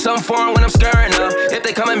up. Something foreign when I'm stirring up, if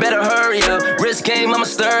they coming better hurry up. Wrist game, I'ma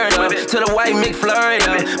stir it up, to the white McFlurry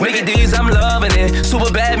up. Mickey D's, I'm loving it,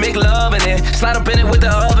 super bad Mick loving it. Slide up in it with the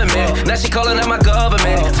oven, man, now she calling out my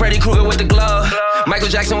government. Freddy Krueger with the glove, Michael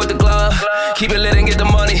Jackson with the glove. Keep it lit and get the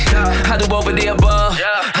money, I do both of the above.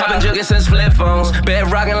 I've been jugging since flip phones, bed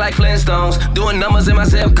rocking like Flintstones. Doing numbers in my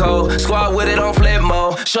zip code, squad with it on flip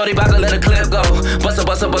mode. Shorty bout to let a clip go, bust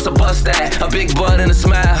that. A big butt and a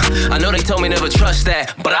smile, I know they told me never trust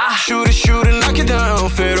that, but I shoot it, knock it down,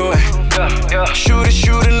 fade away. Shoot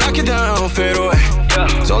it, knock it down, fade away.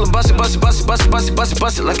 It's all about bust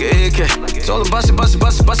it like an AK. It's all about bust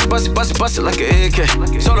it like an AK.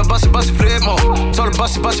 It's all about flip more. It's all about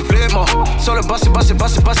flip more. It's all about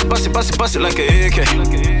bust it like an AK.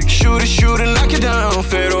 Shoot it, knock it down,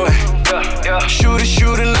 fade away.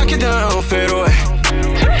 Shoot it, knock it down, fade away.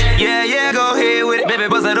 Yeah, go ahead with it. Baby,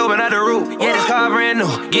 bust it open out the roof. Yeah, this car brand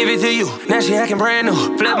new, give it to you. Now she acting brand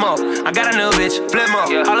new. Flip more, I got a new bitch. Flip more,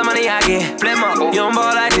 all the money I get. Flip more, you don't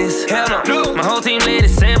ball like this. Hell no, my whole team lit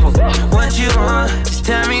is simple. What you want? Just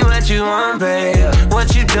tell me what you want, babe.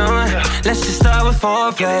 What you doing? Let's just start with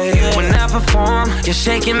foreplay. When I perform, you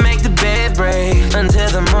shake and make the bed break. Until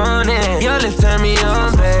the morning, your lips turn me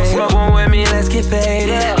on, babe. Smoke one with me, let's get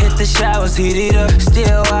faded. Hit the showers, heat it up,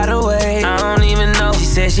 still wide awake. I don't even know. She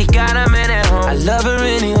said she got a man at home. I love her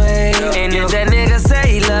anyway. And if that nigga say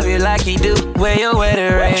he love you like he do, where your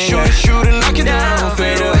wedding ring? Shoot it, knock it down,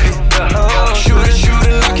 fade away. Shoot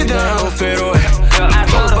it, knock it down, fade away.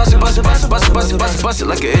 Bust it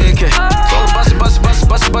like an AK. It's all about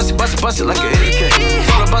bust it like an AK. It's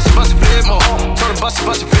all about flip more. It's all about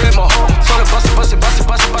flip more. It's all about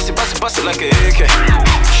bust it like an AK.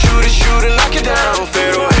 Shoot it, knock it down,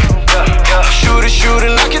 fade away. Shoot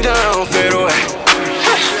it, knock it down, fade away.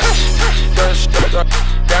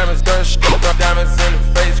 Diamonds, diamonds in the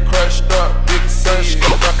face, crushed up, big sun,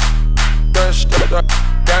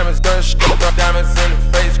 diamonds, diamonds in the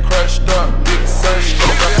face, crushed up, big sun,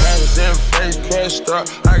 diamonds in the face, crushed up,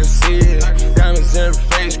 I can see it. Diamonds in the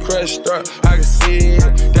face, crushed up, I can see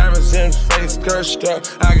it. Diamonds in the face, crushed up,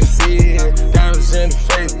 I can see it. Diamonds in the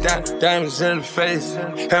face, diamonds in the face.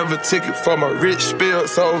 Have a ticket for my rich spill,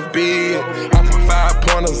 so be it. I put 5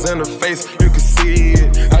 pointers in the face, you can see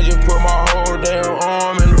it. I just put my whole damn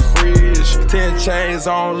arm in the fridge. 10 chains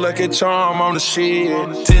on, Lucky Charm on the shit.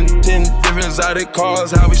 10 different exotic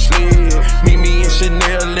cars, how we slid. Meet me and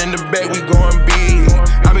Chanel in the back, we going big.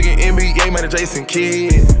 I begin NBA, man, Jason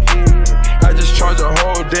Kidd. I just charge a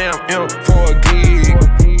whole damn M for a gig.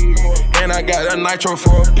 And I got a nitro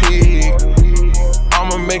for a pig.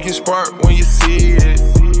 I'ma make it spark when you see it.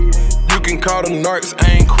 You can call them narcs,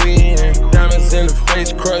 I ain't queen. Diamonds in the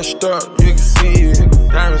face crushed up, you can see it.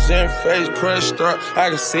 Diamonds in the face crushed up, I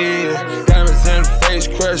can see it. Diamonds in the face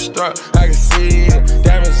crushed up, I can see it.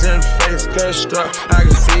 Diamonds in the face crushed up, I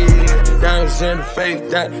can see it. Diamonds in the face,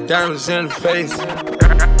 diamonds in the face.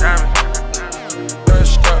 Diamonds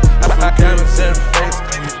crushed up, diamonds in the face.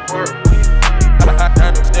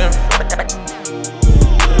 Diamonds in the face.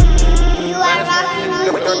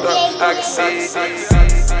 I can see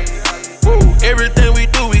it. Everything we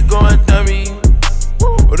do, we going dummy.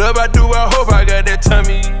 Whatever I do, I hope I got that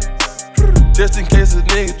tummy. Just in case a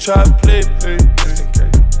nigga try to play. Just in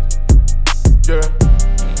case.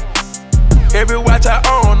 Yeah. Every watch I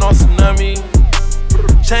own on Tsunami.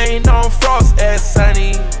 Chain on Frost, ass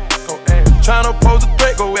Sunny. Tryna pose a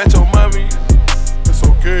threat, go at your mommy. It's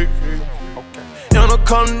okay. In a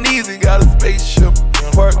Condoleezza, got a spaceship.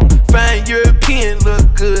 Work. Fine European,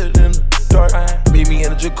 look good in the dark. Meet me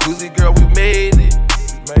in the jacuzzi, girl, we made it.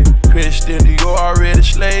 Christian Dior already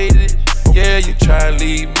slayed it. Yeah, you try to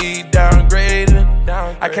leave me downgraded.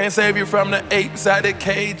 I can't save you from the apes out the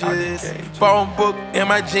cages. Phone book in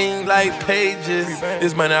my jeans like pages.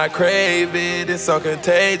 This money I crave it, it's so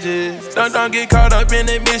contagious. Don't get caught up in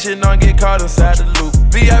the mission, don't get caught inside the loop.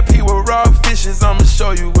 VIP with raw fishes, I'ma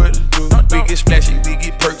show you what to do. We get splashy, we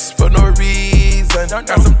get perks for no reason.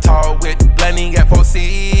 Got some tall wet, blending got 4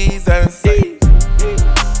 seasons.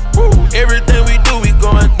 Woo, everything we do, we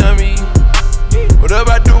going dummy.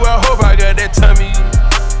 Whatever I do, I hope I got that tummy.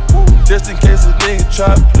 Just in case a nigga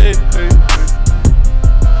try to play.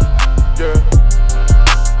 Yeah.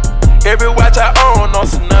 Every watch I own on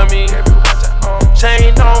Tsunami.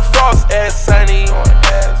 Chain on Frost, ass Sunny.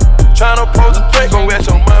 Tryna pose a threat, go at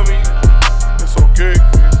your mommy. It's okay.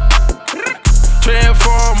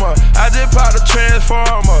 Transformer, I just popped a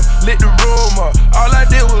transformer. Lit the room up, all I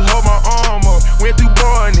did was hold my arm up. Went through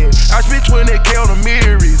Barney, I spent 20K on the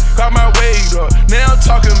Mirrors. Got my weight up, now I'm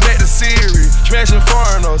talking back to Siri. Smashing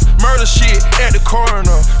foreigners, murder shit at the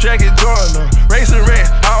corner. Jackie Joyner, racing rats,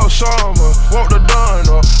 all summer. Walk the dawn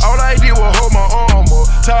up, all I did was hold my arm up.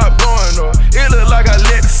 Top going up, it look like I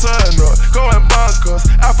let the sun up. Going bonkers,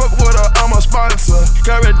 I fuck with her, I'm a sponsor.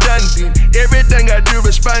 Got redundant, everything I do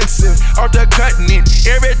responsive. Off the continent,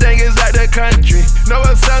 everything is like the country. No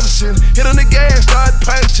assumptions, hit on the gas, start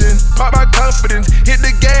punching. Pop my confidence, hit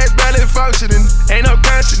the gas, barely functioning. Ain't no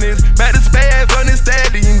consciousness, back to spaz on this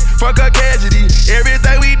stadium. Fuck a casualty,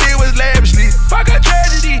 everything we did was lavishly. Fuck a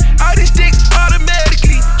tragedy, all these sticks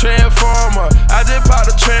automatically. Transformer, I just popped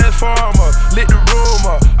a transformer. Lit the room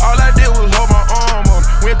up, all I did was hold my arm up.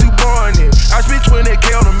 Went through Barney, I spent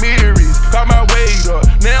 20K on the Mirrors. Got my weight up,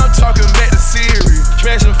 now I'm talking back to Siri.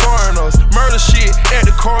 Smashing foreigners, murder shit at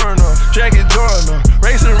the corner. Jackie Joyner,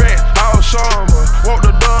 racing rats, all summer. Walk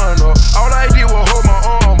the dawn up, all I did was hold my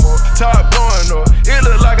arm up. Top going up, it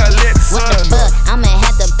look like I let the sun up. I'ma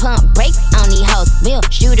have to pump brakes on these hoes. Real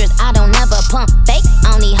shooters, I don't never pump fake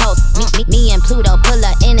on these hoes. Me and Pluto pull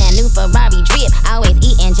up in that new Ferrari drip. Always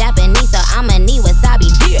eating Japanese, so I'ma need wasabi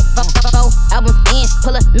dip. Albums in,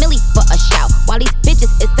 pull a milli for a shout. While these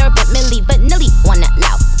bitches is serving milli, but nilly wanna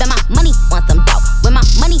loud. Spend my money on some dough, with my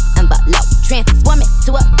money envelope. Transform it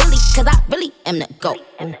to a Billy, cause I really am the GOAT.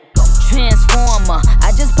 Transformer,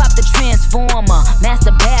 I just popped the transformer.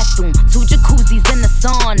 Master bathroom, 2 jacuzzis in the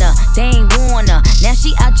sauna. They ain't wanna, now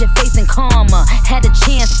she out your face and karma. Had a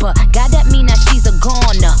chance, but God that mean that she's a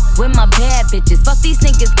goner. With my bad bitches, fuck these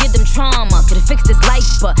niggas, give them trauma. Could've fixed his life,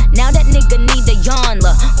 but now that nigga need a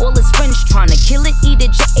yarnla. All his friends tryna kill it, eat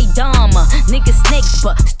it, J.A. Dharma. Niggas snakes,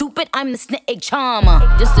 but stupid, I'm the snake charmer.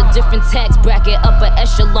 Just a different tax bracket, upper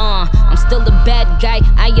echelon. I'm still a bad guy,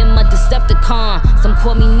 I am a Decepticon. Some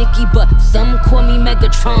call me Nicki, but some call me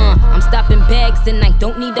Megatron. I'm stopping bags and I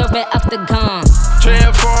don't need a red octagon.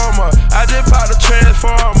 Transformer, I just popped a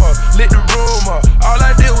transformer. Lit the room up, all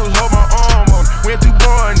I did was hold my arm up. Went through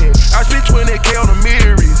Barney, I spent 20K on the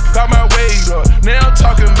Mirrors. Got my weight up, now I'm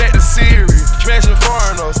talking back to Siri. Smashing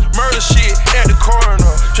foreigners, murder shit at the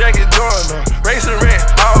corner. Jackie Joyner, racing rats,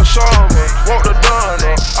 all summer. Walk the dawn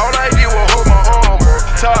up, all I did was hold my arm up.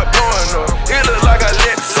 Top going up, it look like I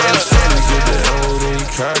let the sun up. Get that old and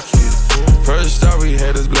cocky. First stop we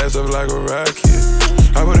had us blast up like a rocket.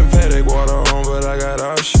 I put a Paddock water on, but I got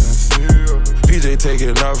options. PJ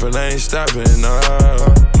taking off and I ain't stopping, nah.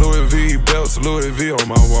 Louis V belts, Louis V on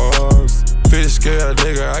my walls. Fish scale,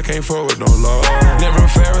 nigga, I can't fuck with no law. Never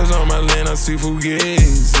Ferris on my land, I see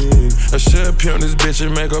Fugazi. I should pimp this bitch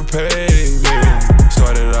and make her pay me.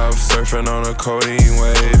 Started off surfing on a codeine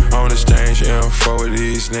wave. On exchange info with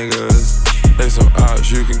these niggas. They some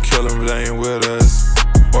ops, you can kill them, they ain't with us.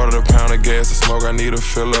 Ordered a pound of gas to smoke, I need a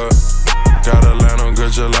fill up. Gotta land on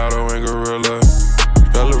good gelato and gorilla.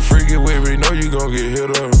 Got a little freaky with me, know you gon' get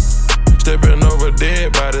hit up. Stepping over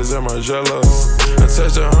dead bodies in my jello. I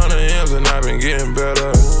touched 100 M's and I been getting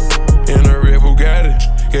better. In a red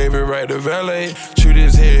Bugatti, gave it right to valet. Shoot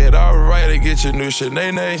his head alright to get your new shit,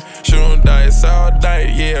 nay. Shoot him dice all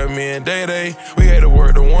night, yeah, me and Day. We had to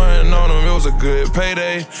work the one on him, it was a good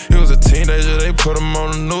payday. He was a teenager, they put him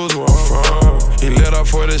on the news where I'm from. He let off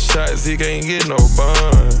for the shots, he can't get no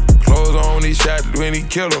bun. Clothes on, he shot when he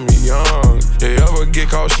killed him, he young. If you ever get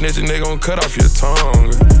caught snitching, they gon' cut off your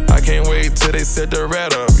tongue. I can't wait till they set the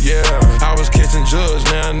rat up, yeah. I was catching drugs,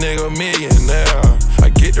 now a nigga millionaire. I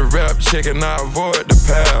get the rap check and I avoid the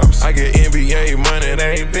paps. I get NBA money,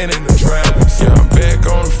 they ain't been in the traps. Yeah, I'm back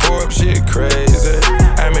on the Forbes, shit crazy.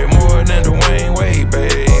 I make more than Dwayne Wade,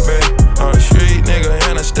 baby. I'm a street nigga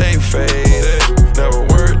and I stay faded. Never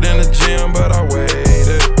worked in the gym, but I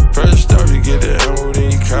waited. First off, you get the ammo,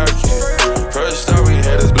 then you cock it. First off, we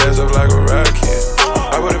had this blast up like a rocket.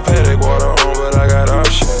 I put a paddock water on, but I got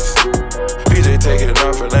options. PJ taking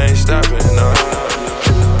off and I ain't stopping, no.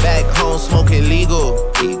 Back home smoking legal.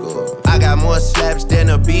 I got more slaps than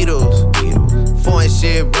the Beatles. Foreign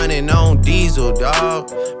shit running on diesel,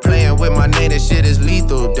 dawg. Playing with my name, that shit is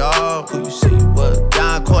lethal, dawg. Who you see? What?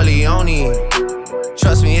 Don Corleone.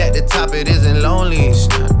 Trust me, at the top it isn't lonely.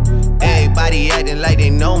 Everybody acting like they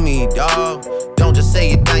know me, dawg. Don't just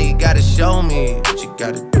say it down, you gotta show me what you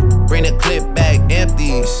gotta do. Bring the clip back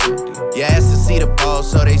empty. You asked to see the ball,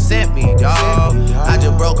 so they sent me, dawg. I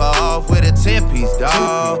just broke her off with a 10-piece,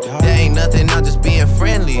 dawg. There ain't nothing, I'm just being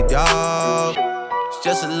friendly, dawg. It's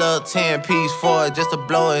just a little 10-piece for it, just to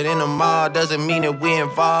blow it in the mall. Doesn't mean that we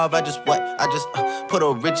involved. I just put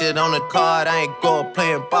a Richard on the card. I ain't going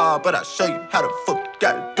playing ball, but I'll show you how the fuck you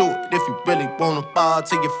gotta do it. If you really wanna ball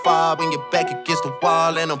till you fall when you're back against the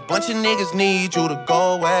wall. And a bunch of niggas need you to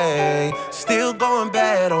go away. Still going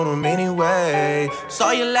bad on them anyway.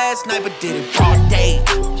 Saw you last night but did it all day.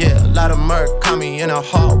 Yeah, a lot of murk caught me in a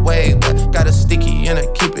hard way. But got a sticky and I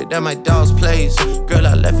keep it at my dog's place. Girl,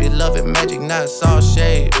 I left you loving magic, not all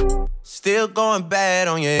shade. Still going bad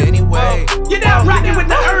on you anyway. You're now rocking with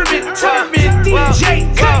the urban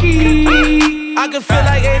DJ Cookie. I can feel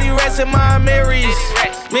like 80 rats in my Marys.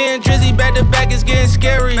 Me and Drizzy back to back, it's getting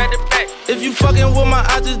scary. If you fucking with my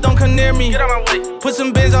eyes, just don't come near me. Put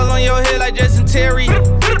some bins all on your head like Jason Terry.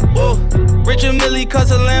 Whoa. Richard Millie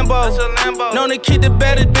cuss a Lambo. Known to keep the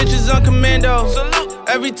baddest bitches on commando.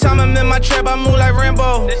 Every time I'm in my trap, I move like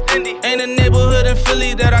Rambo. Ain't a neighborhood in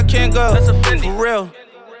Philly that I can't go. For real.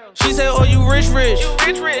 She said, oh, you rich.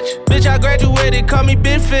 Bitch, I graduated, call me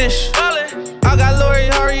Big Fish. I got Lori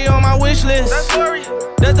Harvey on my wish list.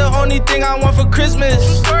 That's the only thing I want for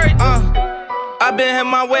Christmas. I been had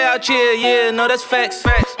my way out here, yeah, no, that's facts.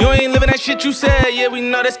 You ain't living that shit you said, yeah, we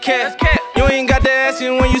know that's cat. You ain't got the ass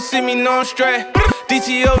in when you see me, no, I'm straight.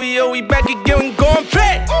 DTOVO, we back again, we going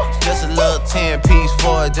back. Just a little 10-piece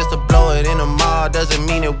for it, just to blow it in the mall. Doesn't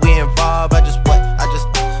mean that we involved. I just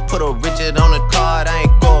put a Richard on the card. I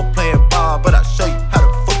ain't going playing ball, but I'll show you how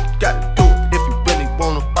the fuck you gotta do it. If you really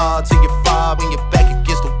wanna ball till you fall when you're back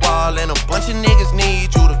against the wall. And a bunch of niggas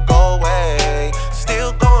need you to go away.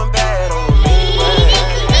 Still going bad on me.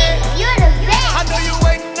 You're the best. I know you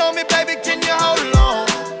waiting on me, baby, can you hold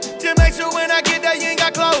on? Just make sure when I get there you ain't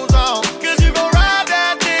got clothes on. Cause you gon' ride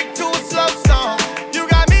that dick to a slow song. You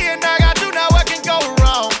got me and I got you, now what can go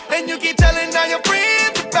wrong? And you keep telling all your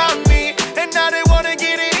friends about me. And now they wanna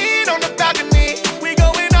get it in on the balcony. We go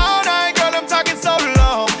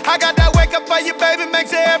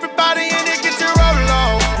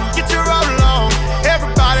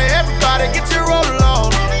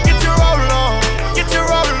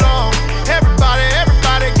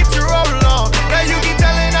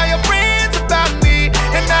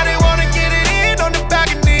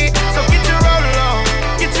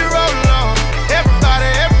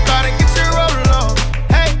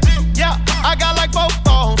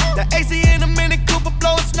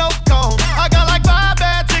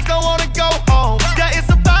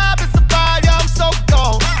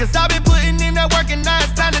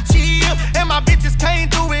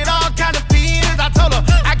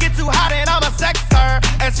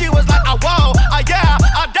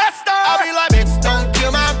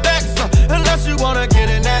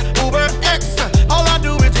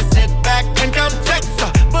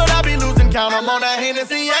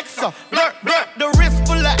emergency exit. Blur, blur, the wrist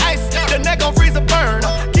full of ice, the neck gon' freeze a burn.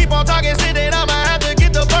 Keep on talking shit, then I'ma have to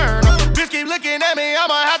get the burn. Bitch keep looking at me,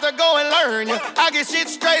 I'ma have to go and learn. I get shit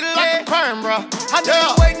straight like a perm, bro. I know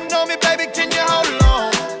you waiting on me, baby, can you hold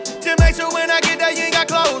on? To make sure when I get there, you ain't got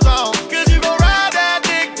clothes on. Cause you gon' ride that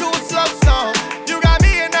dick to a slow song. You got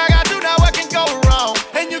me and I got you, now what can go wrong?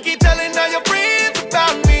 And you keep telling all your friends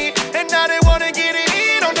about me, and now they wanna get it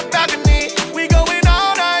in on the balcony. We going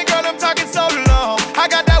all night, girl, I'm talking so long. I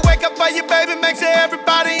got that wake up for you, baby, make sure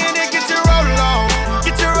everybody in it get your roll on.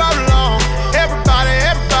 Get your roll on. Everybody,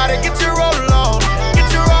 everybody, get your roll on. Get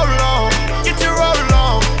your roll on. Get your roll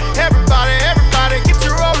on. Everybody, everybody, get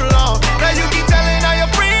your roll on. Now you keep telling all your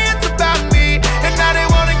friends about me, and now they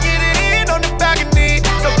wanna get it in on the balcony.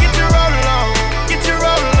 So get your roll on. Get your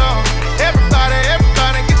roll on. Everybody,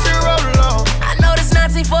 everybody, get your roll on. I know this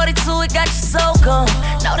 1942, it got you so gone.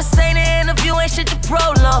 No, this ain't an interview, ain't shit to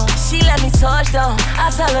prolong. She let me touch though, I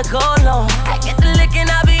tell her go long. I get the licking,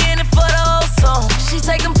 I be in it for the whole song. She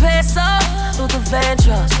taking pants off through the van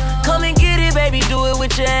trucks. Come and get it, baby, do it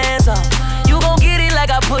with your hands off. You gon' get it like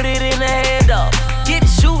I put it in the handoff. Get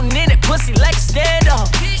it shooting in it, pussy like a standoff.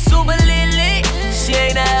 Super lit, she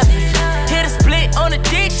ain't average. Hit a split on the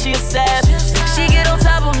dick, she a savage. She get on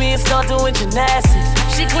top of me and start doing gymnastics.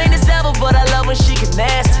 She clean as ever, but I love when she get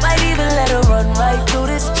nasty. Might even let her run right through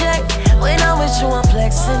this check. When I'm with you, I'm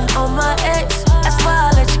flexing on my ex. That's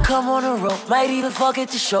why I let you come on the road. Might even fuck at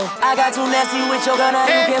the show. I got too nasty with your girl, now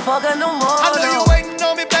you can't fuck her no more. I know you waiting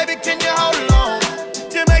on me, baby, can you hold on?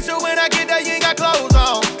 To make sure when I get there, you ain't got clothes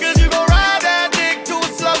on. Cause you gon' ride that dick to a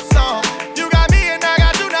slow song. You got me and I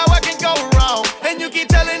got you, now what can go wrong? And you keep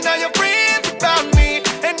telling all your friends about me,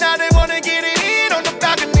 and now they wanna get it in on the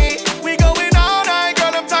balcony. We going all night,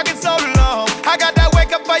 girl, I'm talking so long. I got that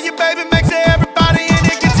wake up for you, baby, make sure everybody in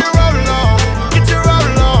it get your roll on. Get your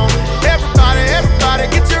roll on. Everybody,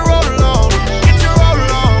 everybody, get your roll on. Get your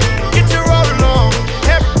roll on. Get your roll on.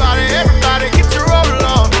 Everybody, everybody, get your roll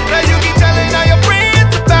on. Now you keep telling all your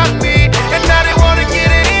friends about me, and now they wanna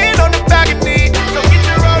get it in on the balcony. So get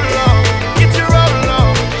your roll on. Get your roll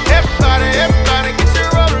on. Everybody, everybody, get your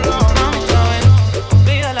roll on.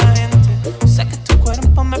 Pide a la gente, sé que tu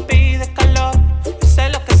cuerpo me pide calor. Yo sé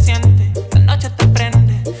lo que sientes, la noche te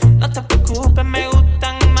prende. No te preocupes, me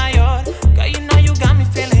gustan mayor. Girl, you know you got me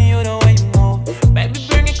feeling you the way you move. Baby,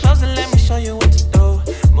 bring it close and let me show you what to do.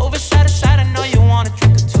 Move it side to side, I know you want a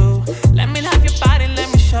drink or two. Let me love your body, let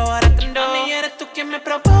me show what I can do. Mami, eres tú quien me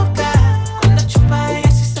provoca. Cuando chupa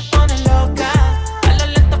ella sí se pone loca. A lo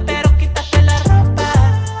lento pero quítate la ropa.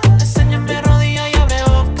 Enséñame rodilla y abre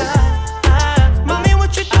boca. Mommy,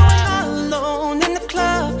 what you doing all alone in the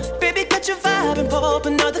club? Baby, got your vibe and pull up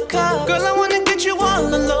another cup. Girl, I wanna get you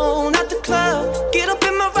all alone at the club. Get up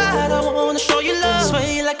in my ride, I wanna show you love.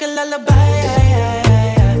 Sway like a lullaby.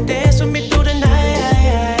 Dance with me through the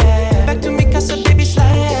night. Back to mi casa, baby,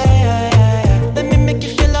 slide. Let me make you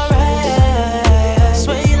feel alright.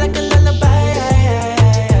 Sway like a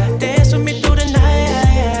lullaby. Dance with me through the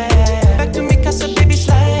night. Back to mi casa, baby,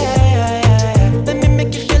 slide. Let me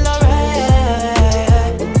make you feel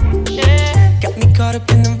alright. Yeah. Got me caught up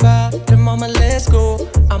in the vibe. Then mama, let's go.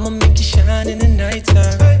 I'ma make you shine in the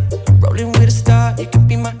nighttime. Rolling with a star, you can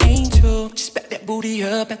be my angel. Just back that booty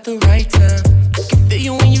up at the right time. I can feel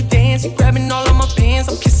you when you dance. You're grabbing all of my pants.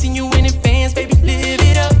 I'm kissing you in advance, baby, live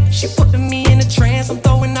it up. She putting me in a trance. I'm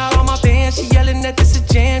throwing out all my bands. She yelling that this a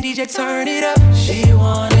jam. DJ, turn it up. She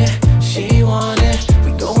want it, she want it.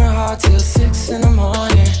 We going hard till 6 in the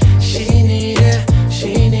morning. She need it,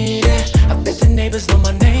 she need it. I bet the neighbors know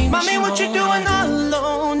my name. Mommy, what you doing all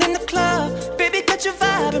alone in the club? Baby, got your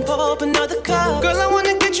vibe and pull up another cup. Girl, I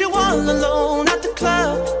wanna get you all alone at the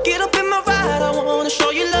club. Get up in my ride, I wanna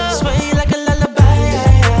show you love. Sway like a lullaby.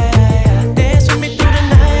 Dance with me through the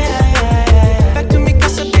night. Back to mi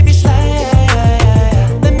casa, baby,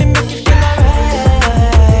 slide. Let me make you feel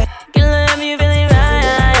alright. Can I have you feeling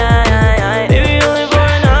right? Baby, only for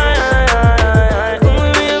a night. Come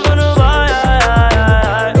with me for the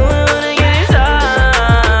vibe. We wanna get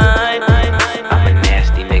inside. I'm a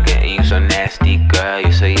nasty nigga and you so nasty, girl.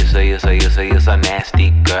 You so nasty,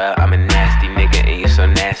 girl. I'm a nasty nigga and you so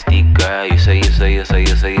nasty, girl. You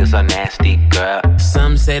so nasty, girl.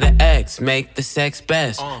 Some say the X make the sex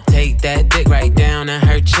best. Take that dick right down in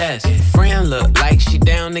her chest. Friend look like she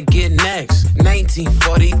down to get next.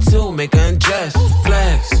 1942, make her undress.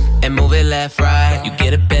 Flex and move it left, right. You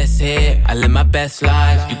get a best hit, I live my best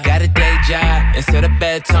life. You got a day job instead of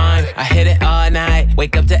bedtime. I hit it all night,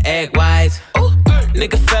 wake up to egg whites. Ooh,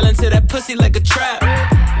 nigga fell into that pussy like a trap.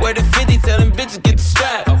 Where the 50, tell them bitches get the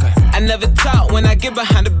strap. I never talk when I get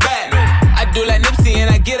behind the back. I do like Nipsey and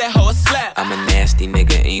I get that hoe a slap. I'm a nasty nigga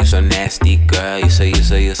so nasty, girl. You so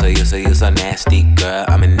nasty, girl.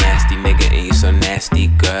 I'm a nasty nigga and you so nasty,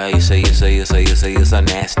 girl. You so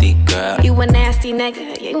nasty, girl. You a nasty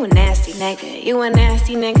nigga, you a nasty nigga, you a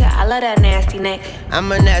nasty nigga. I love that nasty nigga.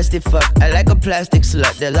 I'm a nasty fuck, I like a plastic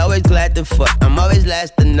slut. That's always glad to fuck, I'm always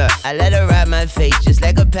last to nut. I let her ride my face just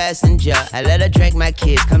like a passenger. I let her drink my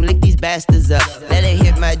kids, come lick these bastards up. Let her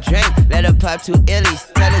hit my drink, let her pop 2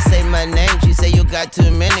 illies. Tell her say my name, she say you got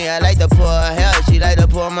too many. I like to pour her hell, she like to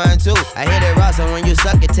pour mine too. I hit it raw, so when you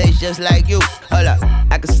suck it tastes just like you. Hold up,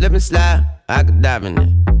 I can slip and slide, I can dive in it.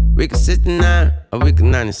 We can 69 or we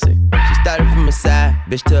can 96. She started from a side,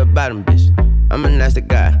 bitch to a bottom, bitch. I'm a nasty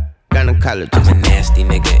guy, gynecologist. I'm a nasty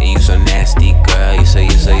nigga and you so nasty, girl. You so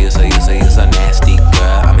nasty,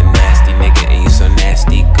 girl. I'm a nasty nigga and you so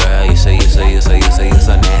nasty, girl. You so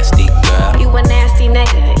nasty, girl. You a nasty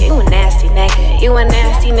nigga, you a nasty nigga, you a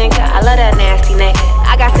nasty nigga. I love that nasty nigga.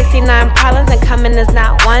 I got 69 problems and coming is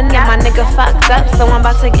not one. Yeah, my nigga fucked up, so I'm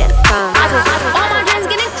about to get some. All my friends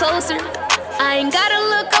getting closer. I ain't gotta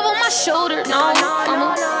look over my shoulder. No,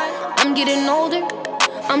 I'm getting older.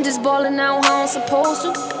 I'm just ballin' out how I'm supposed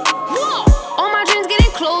to. All my dreams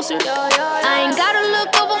getting closer. I ain't gotta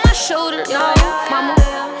look over my shoulder. No, mama,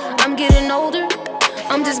 I'm getting older.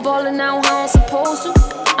 I'm just ballin' out how I'm supposed to.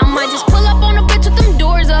 I might just pull up on a bitch with them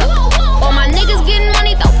doors up. All my niggas getting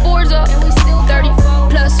money, throw 4s up. And we still 30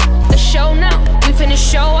 plus the show now. We finna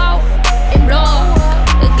show out and blow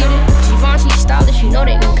up. Look at it, Givenchy stylish, you know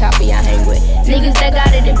they gon' copy. I hang with niggas that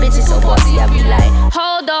got it and bitches so bossy. I be like,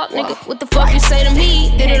 hold up, nigga, what the fuck you say to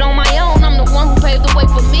me? Did it on my own, I'm the one who paved the way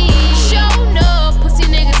for me. Showed up, pussy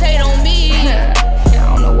niggas hate on me. I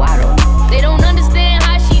don't know why though. They don't understand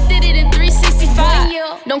how she did it in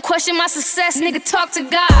 365. Don't question my success, nigga, talk to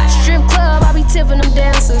God. Strip club, I be tipping them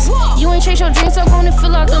dancers. You ain't chase your dreams, so gonna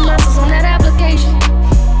fill out the answers on that application.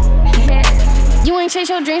 You ain't chase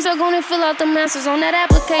your dreams, so gonna fill out the answers on that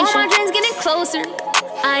application. All my dreams getting closer.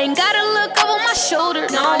 I ain't gotta look over my shoulder.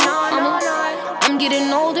 No, I'm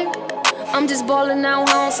getting older. I'm just ballin' out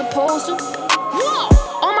how I'm supposed to.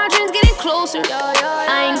 All my dreams getting closer.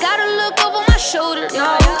 I ain't gotta look over my shoulder.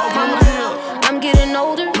 No, I'm getting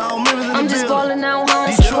older. I'm just ballin' out how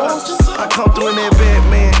I'm supposed to. I come through in that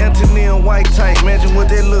Batman, Anthony and white tight. Imagine what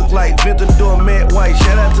they look like. Ventador, Matt White.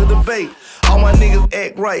 Shout out to the Bay. All my niggas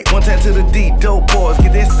act right. One time to the D, dope boys,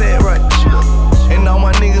 get that set right. And all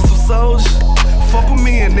my niggas some soldiers. Fuck with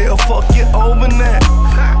me and they'll fuck you over now.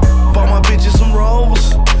 Bought my bitches some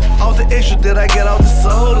rolls. All the extra that I got out the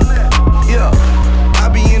soda. Yeah, I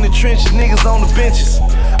be in the trenches, niggas on the benches.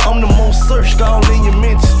 I'm the most searched all in your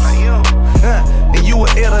mentions. And you a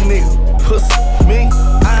editor nigga. Pussy, me,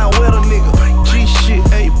 I ain't with a nigga. G shit,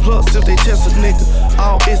 A+ if they test a nigga.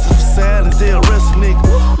 All S's for silence, they'll arrest a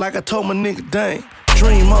nigga. Like I told my nigga, dang,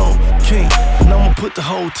 dream on, king. And I'ma put the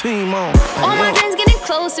whole team on. All my dreams getting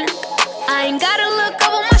closer. I ain't gotta look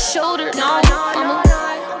over my shoulder. No,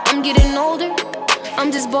 I'm getting older.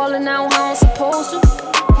 I'm just ballin' out how I'm supposed to.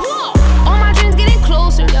 All my dreams getting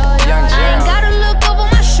closer. I ain't gotta look over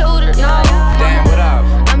my shoulder. No, damn, what up?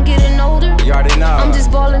 I'm getting older. You already know. I'm just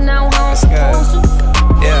ballin' out how I'm supposed to.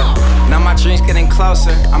 Yeah, now my dreams getting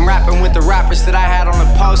closer. I'm rapping with the rappers that I had on the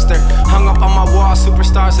poster. Hung up on my wall,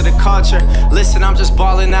 superstars of the culture. Listen, I'm just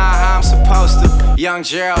ballin' out how I'm supposed to. Young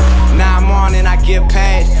Gerald, now I'm on and I get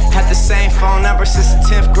paid. Had the same phone number since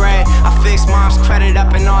the 10th grade. I fix mom's credit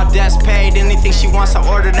up and all debts paid. Anything she wants, I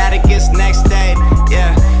order that, it gets next day.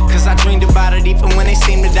 Yeah, cause I dreamed about it even when they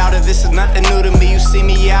seem to doubt it. This is nothing new to me, you see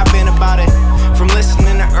me, yeah, I've been about it. From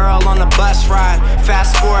listening to Earl on the bus ride.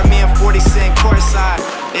 Fast forward, me and 40 Cent courtside.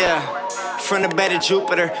 Yeah, from the bed of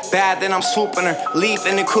Jupiter. Bad, then I'm swooping her. Leaf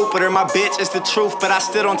in the Cooper. My bitch is the truth, but I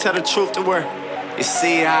still don't tell the truth to her. You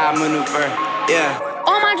see how I maneuver, yeah.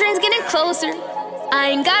 All my dreams getting closer. I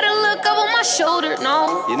ain't gotta look over my shoulder,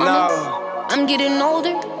 no. You know, I'm getting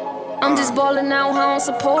older. I'm just ballin' out how I'm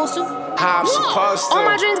supposed to. How I'm supposed to. All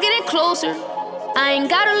my dreams getting closer. I ain't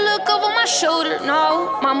gotta look over my shoulder,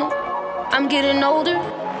 no, mama. I'm getting older.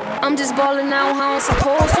 I'm just ballin' out how I'm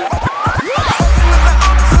supposed to.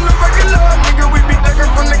 On the regular, nigga, we be ducking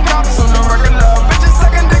from the cops on the regular. Bitches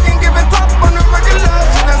sucking dick and giving top on the regular.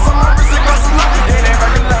 Shit that's on my wrist, it costs a lot. It ain't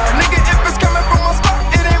regular. Nigga, if it's coming from my spot,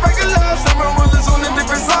 it ain't regular. Seven rulers on a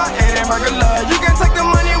different side, it ain't regular. You can take the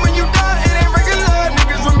money when you die, it ain't regular.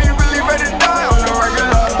 Niggas with me really ready to die on the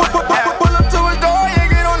regular. Pull up to a door, yeah,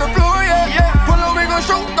 get on the floor, yeah. Pull up, we gon'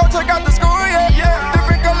 shoot, go check out the score, yeah.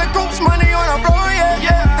 Different color coops, money on the floor, yeah.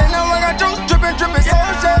 They know I got juice, drippin',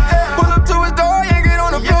 sauce, yeah. Pull up to his door, yeah, get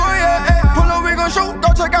on the floor, yeah. Pull up, we gon' shoot, go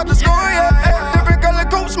check out the score, yeah. Different color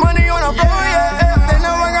coops, money on the floor, yeah. They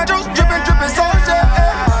know I got juice, drippin', sauce,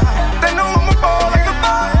 yeah. They know I'm a ball like a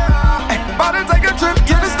ball.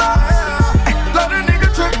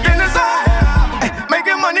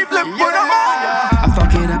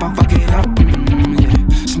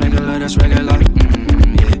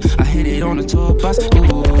 a tour bus,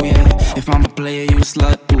 ooh, yeah. If I'm a player, you a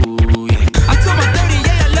slut, ooh, yeah. I told my 30,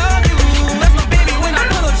 yeah, I love you. That's my baby when I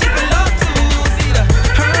pull up, she can love too. See the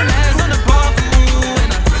her ass on the bar, ooh, and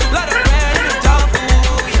a lot of bread in the dog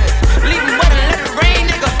food, yeah. Leave me wet and let it rain,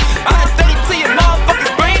 nigga. I'm 30 to your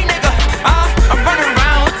motherfucking brain, nigga. I'm running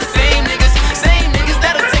around with the same niggas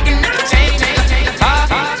that'll take a nigga change, nigga.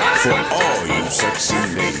 For all you sexy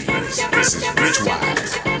ladies, this is Rich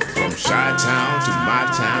Wise. From Chi-Town to my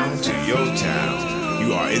town to your town,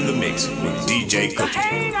 you are in the mix with DJ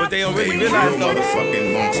Cookie. But they don't really realize though,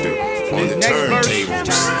 motherfucking monster on the turntables.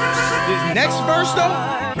 This next verse though,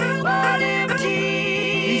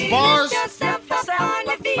 these bars.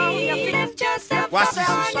 Watch this.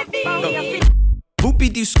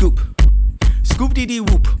 Whoopie dee scoop, scoop dee dee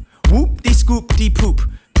whoop, whoop dee scoop dee poop,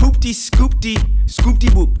 poop dee scoop dee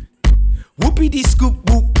whoop, whoopie dee scoop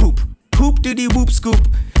whoop poop, poop dee dee whoop scoop,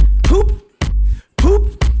 poop,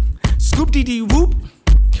 poop, scoop dee dee whoop,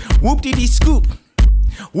 whoop dee dee scoop.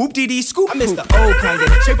 Whoop dee dee scoop. I miss the old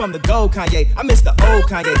Kanye, straight from the gold Kanye. I miss the old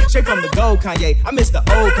Kanye, straight from the gold Kanye. I miss the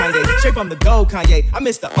old Kanye, straight from the gold Kanye. I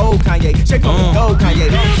miss the old Kanye, straight from the gold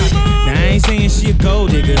Kanye. Now I ain't saying she a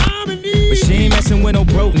gold digger, but she ain't messing with no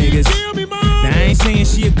broke niggas. Now I ain't saying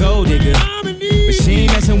she a gold digger, but she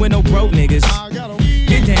ain't messing with no broke niggas.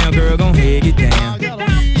 Get down, girl, gon' head, get down.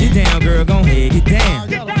 Get down, girl, gon' head, get down.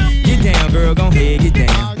 Get down, girl, gon' head, get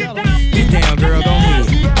down. Get down, girl, gon' head.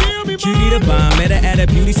 Cutie the bomb, met her at a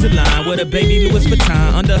beauty salon with a baby Louis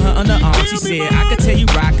Vuitton under her underarm. She said, I could tell you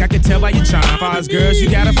rock, I could tell by your charm. Far as girls, you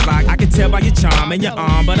got a flock, I could tell by your charm and your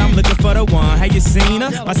arm, but I'm looking for the one. Have you seen her?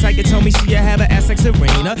 My psychic told me she'd have an ass like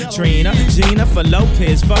Serena, Trina, Gina for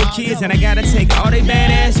Lopez, 4 kids, and I gotta take all they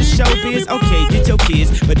badass to showbiz. Okay, get your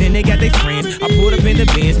kids, but then they got their friends. I pulled up in the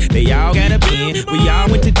Benz, they all got a bin. We all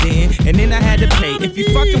went to den, and then I had to pay. If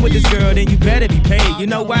you fucking with this girl, then you better be paid. You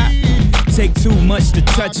know why? Take too much to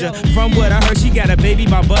touch her. From what I heard, she got a baby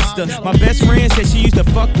by Buster. My best friend said she used to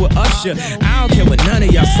fuck with Usher. I don't care what none of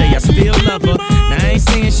y'all say, I still love her. Now I ain't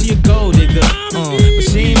saying she a gold digger, but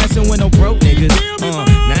she ain't messing with no broke niggas.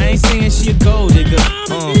 Now I ain't saying she a gold digger,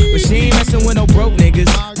 but she ain't messing with no broke niggas.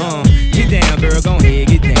 Get down, girl, gon' head,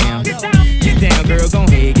 get down. Get down, girl, gon'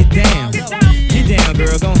 head, get down. Get down,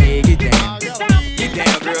 girl, gon' head, get down. Get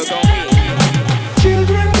down, girl, gon' head.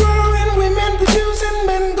 Children growing, women producing,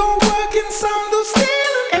 men go working, some do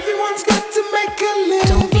stealing. Everyone's got to make a living.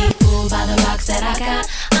 Don't be fooled by the rocks that I got.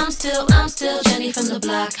 I'm still Jenny from the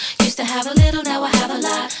block. Used to have a little, now I have a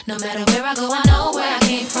lot. No matter where I go, I know where I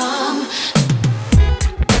came from.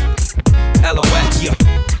 LOX, yeah.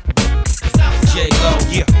 J-Lo,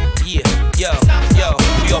 yeah, yo,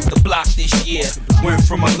 we off the block this year. Went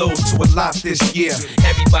from a low to a lot this year.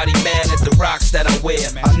 Everybody mad at the rocks that I wear.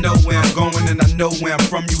 I know where I'm going and I know where I'm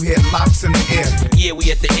from. You hear locks in the air. Yeah,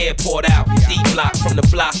 we at the airport out. D-block from the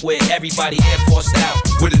block where everybody Air Forced out.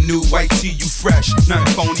 With a new white tee, you fresh.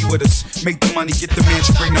 Nothing phony with us. Make the money, get the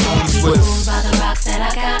mansion, bring the homies with us. By the rocks that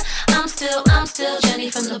I got. I'm still Jenny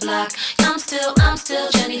from the block. I'm still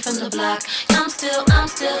Jenny from the block. I'm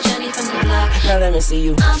still Jenny from the block. Now let me see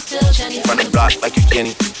you. I'm still Jenny from the block like you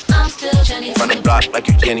Jenny. I'm still Jenny from the block like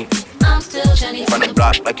you Jenny. I'm still Jenny from the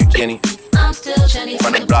block like you Jenny. I'm still Jenny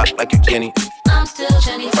from the block like you Jenny. I'm still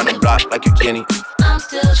Jenny from the block like you Jenny. I'm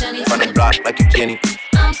still Jenny from the block like you Jenny.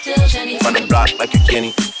 I'm still Jenny from the block like you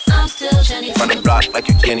Jenny. I'm still Jenny from the block like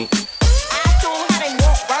you Jenny. I don't have no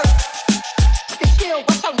work. Still,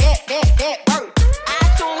 what's on that work? I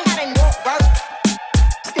don't have no work.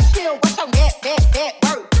 Still, what's on that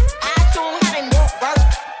work? I don't have no work.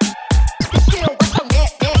 Still, what's on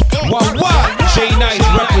that work? What? J-Nice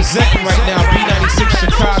representing right now, B96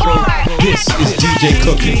 Chicago. This is DJ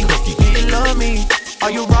Cookie. Do you love me?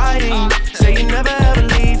 Are you riding? Say you never ever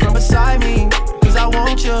leave from beside me. Cause I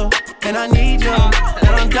want you, and I need you.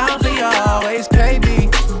 And I'm down for you always, baby.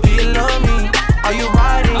 Do you love me? Are you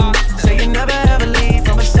riding? Say you never ever leave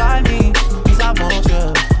from beside me. Cause I want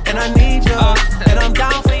you, and I need you. And I'm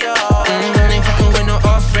down for you. Ain't fucking with no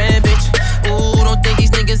off-brand bitch. Ooh, don't think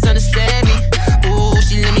these niggas understand me. Ooh,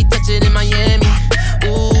 she let me touch it in Miami.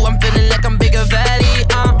 Ooh, I'm feeling like I'm Bigger Valley.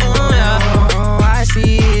 Yeah. I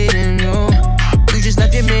see it in you. You just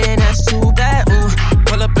left your man, that's too bad. Ooh,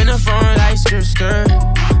 pull up in the front like skirt.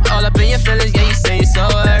 All up in your feelings, yeah, you say you so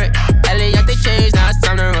hurt. LA got they changed, now it's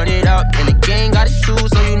time to run it up. And the gang got it too,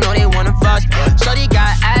 so you know they wanna fuss. Yeah. Shorty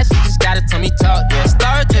got ass, she just gotta tell me talk. Yeah,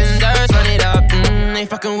 star tenders, run it up. Ain't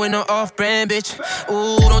fucking with no off-brand bitch.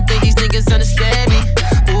 Ooh, don't think these niggas understand me.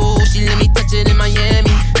 Ooh, she let me touch it in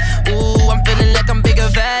Miami. Ooh, I'm feeling like I'm Bigger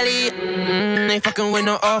Valley. Ain't fucking with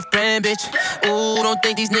no off-brand bitch. Ooh, don't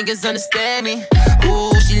think these niggas understand me.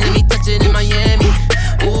 Ooh, she let me touch it in Miami.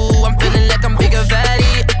 Ooh, Ooh, I'm feeling like I'm bigger valley.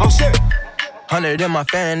 I'm serious. 100 in my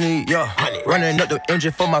family, yeah. Running up the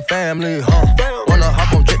engine for my family, huh? Wanna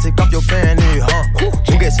hop on jet, take off your fanny, huh?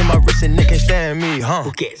 Who gets in my wrist and they can't stand me, huh?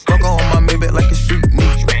 Fuck on my Maybach like it's street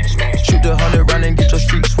meat. Shoot the 100 round and get your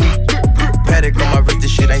street sweet. Paddock on my wrist,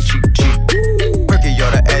 this shit ain't cheap. Perky,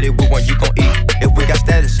 y'all the addict, what one you gon' eat? If we got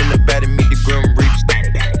status in the bed, meet the grim reaps.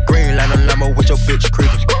 Green line on Lambo with your bitch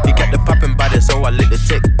creepin'. He got the poppin' body, so I let the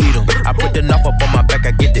tech eat him. I put the knife up on my back,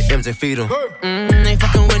 I get the M's and feed him. Ain't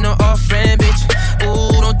fucking with no off-brand bitch.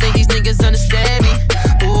 Ooh, don't think these niggas understand me.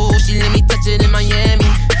 Ooh, she let me touch it in Miami.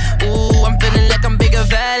 Ooh, I'm feeling like I'm bigger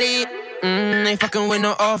valley. Ain't fucking with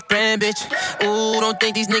no off-brand bitch. Ooh, don't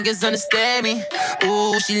think these niggas understand me.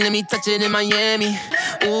 Ooh, she let me touch it in Miami.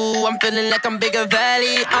 Ooh, I'm feeling like I'm bigger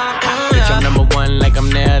valley. Bitch, I'm number one like I'm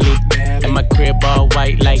Nelly. And my crib all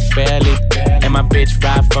white like Belly. And my bitch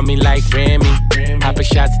ride for me like Remy. Poppin'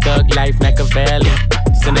 shots, thug life, Machiavelli.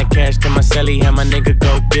 Send that cash to my celly, have my nigga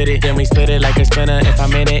go get it. Then we split it like a spinner. If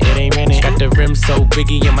I'm in it, it ain't rented. Got the rim so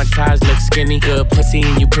biggie and my ties look skinny. Good pussy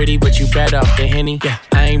and you pretty, but you better off the Henny. Yeah,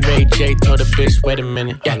 I ain't Ray J, told the bitch, wait a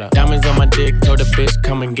minute. Yeah, diamonds on my dick, told the bitch,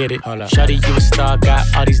 come and get it. Shawty, you a star, got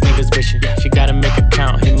all these niggas wishing. She gotta make a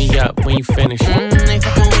count, hit me up when you finish. Ain't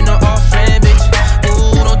fucking with no off-brand bitch.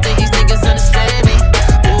 Ooh, don't think these niggas understand me.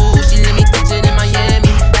 Ooh, she let me touch it in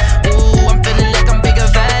Miami. Ooh, I'm feeling like I'm bigger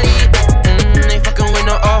valley. Ain't fucking with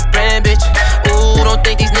no off-brand bitch. Ooh, don't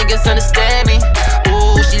think these niggas understand me.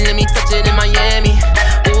 Ooh, she let me touch it in Miami.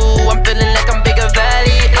 Ooh, I'm feeling like I'm bigger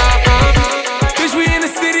valley. Bitch, we in the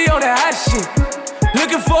city on that hot shit.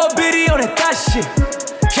 Looking for a biddy on that thot shit.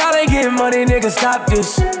 Y'all ain't getting money, nigga, stop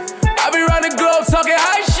this. I be round the globe talking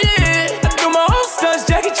high shit. I do my own stunts,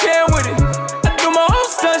 Jackie Chan with it. I do my own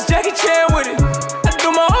stunts, Jackie Chan with it. I do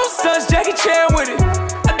my own stunts, Jackie Chan with it.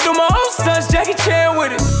 I do my own stunts, Jackie Chan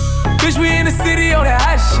with it. Bitch, we in the city on that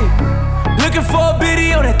hot shit. Looking for a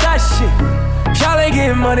biddy on that thot shit. Y'all ain't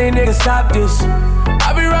getting money, nigga, stop this.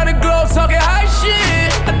 I be round the globe talking high shit.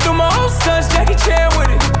 I do my own stunts, Jackie Chan with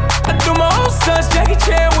it. I do my own stunts, Jackie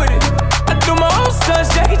Chan with it. I do my own stunts,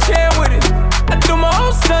 Jackie Chan with it. I do my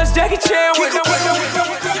own stunts, Jackie Chan with it.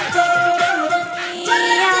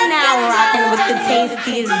 You're now rocking with the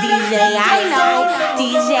tastiest DJ I know,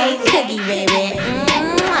 DJ Cookie, baby.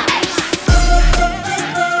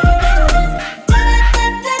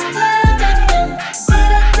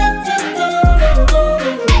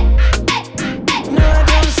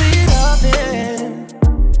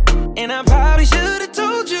 And I probably should've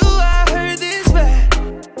told you I heard this bad.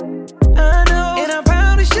 I know. And I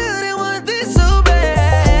probably shouldn't want this so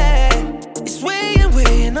bad. It's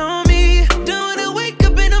weighing on me. Don't wanna wake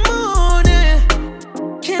up in the morning.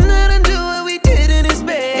 Cannot undo what we did in this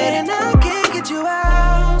bed. And I can't get you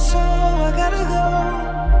out, so I gotta go.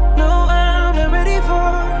 No, I'm not ready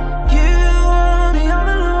for you. Want me all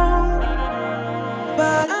alone,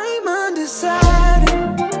 but I'm undecided,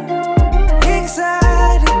 excited.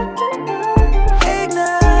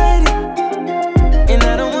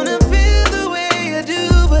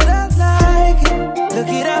 Look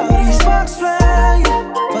at all these sparks flying,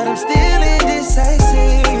 but I'm still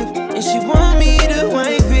indecisive. And she want me to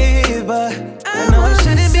wife it, but I know I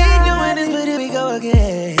shouldn't be doing this, but here we go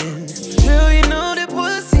again. Girl, you know that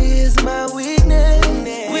pussy is my weakness.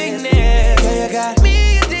 Girl, you got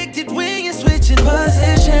me addicted when you're switching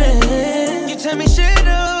position. You tell me shut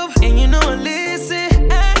up, and you know I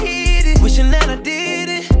listen. I hit it, wishing that I did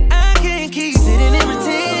it. I can't keep sitting and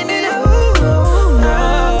pretending.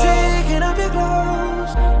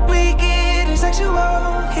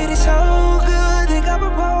 It is so good, think I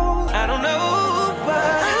propose. I don't know, but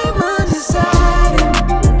I'm undecided,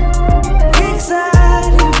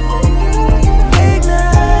 excited,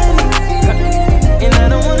 ignited. And I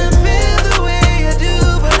don't wanna feel the way I do,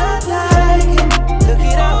 but I like it. Look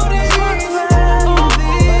at all these sparks flying,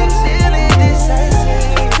 but I'm still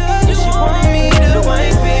indecisive. Cause you want me to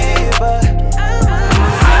wipe it, but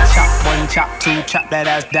Chop one, chop two, chop that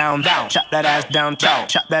ass down, down. Chop that ass down,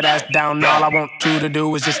 chop that ass down. All I want you to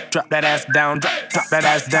do is just drop that ass down, drop that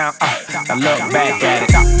ass down. Now look back at it.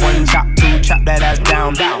 Chop one, chop two, chop that ass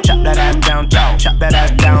down, down. Chop that ass down, chop that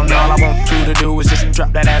ass down. All I want you to do is just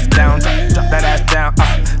drop that ass down, drop that ass down.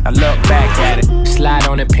 Now look back at it. Slide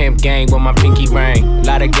on the pimp gang with my pinky ring.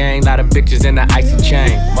 Lot of gang, lot of bitches in the icy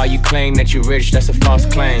chain. While you claim that you rich, that's a false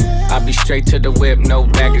claim. I be straight to the whip, no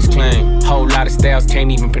baggage claim. Whole lot of styles,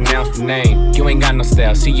 can't even pronounce the name. You ain't got no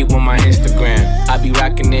style, see you on my Instagram. I be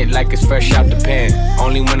rocking it like it's fresh out the pan.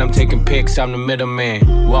 Only when I'm taking pics, I'm the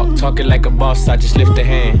middleman. Walk talking like a boss, I just lift a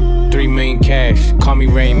hand. 3 million cash, call me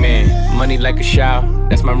Rain Man. Money like a shower,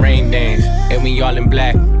 that's my rain dance. And we all in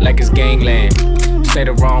black, like it's gangland. say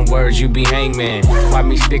the wrong words, you be hangman. Why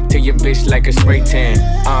me stick to your bitch like a spray tan?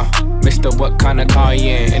 Mister, what kind of car you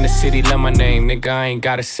in the city, love my name, nigga, I ain't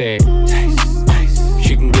gotta say it. Taste, taste.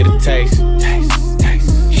 She can get a taste. Taste,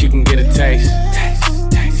 taste. She can get a taste.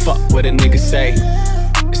 Taste, taste. Fuck what a nigga say.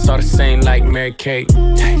 It's all the same like Mary Kate.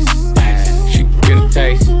 Taste, taste. She can get a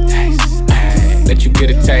taste. Taste, taste. Let you get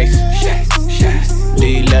a taste.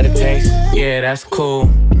 Leave, let it taste. Yeah, that's cool.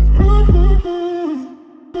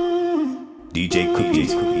 DJ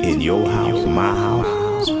Cookies in your house, my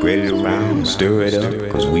house. Spread it around, stir it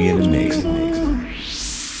up, cause we in the mix.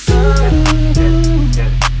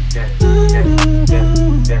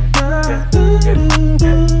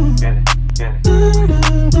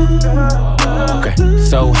 Okay,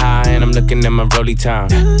 so high and I'm looking at my rollie time.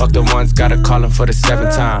 Fuck the ones, gotta call him for the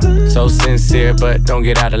 7th time. So sincere, but don't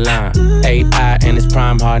get out of line. AI and it's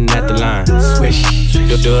prime harden at the line. Swish,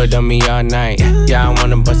 you'll do it on me all night. Yeah, I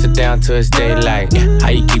wanna bust it down till it's daylight. How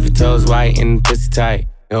you keep your toes white and the pussy tight?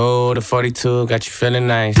 Oh, the 42 got you feeling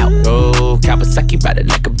nice. Oh, Kawasaki ride it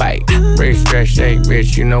like a bike. Rich, stretch, shake,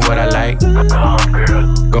 rich, you know what I like.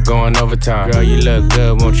 Going overtime. Girl, you look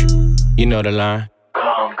good, won't you? You know the line.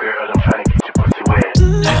 Come, girl, I'm trying to get your pussy wet.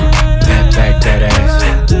 Back that ass.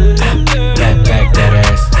 Back that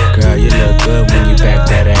ass. Girl, you look good when you back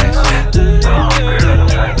that ass. Come, girl, I'm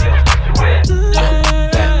trying to get your pussy wet.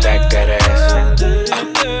 Back that ass.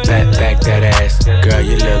 Back that ass. Girl,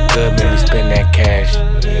 you look good when we spend that cash.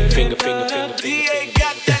 Finger.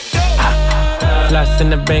 Floss in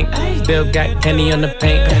the bank, still got candy on the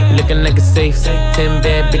paint. Looking like a safe, 10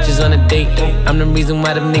 bad bitches on a date. I'm the reason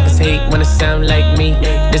why them niggas hate when it sound like me.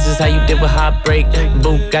 This is how you deal with heartbreak.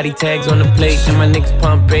 Bugatti tags on the plate, and my niggas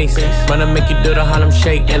pump bass. Wanna make you do the Harlem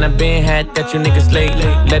Shake, and I been had that you niggas late.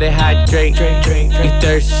 Let it hydrate, you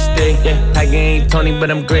thirsty. Tiger ain't Tony,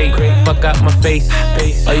 but I'm great. Fuck out my face,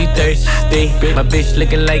 oh you thirsty. My bitch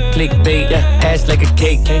looking like clickbait, ass like a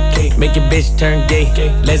cake. Make your bitch turn gay.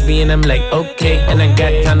 Lesbian, I'm like okay. And I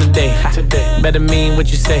got time today. Better mean what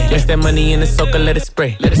you say. Waste that money in the soaker, let it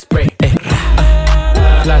spray.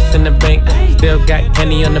 Floss in the bank, still got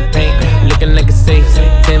candy on the paint. Looking like a safe,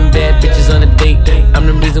 10 bad bitches on a date. I'm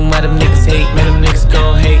the reason why them niggas hate. Man, them niggas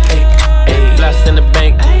gon' hate. Floss in the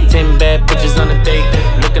bank, 10 bad bitches on a date.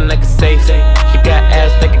 Looking like a safe, she got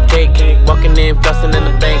ass like a cake. Walking in, flossing in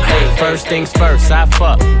the bank. First things first, I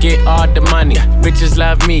fuck, get all the money. Bitches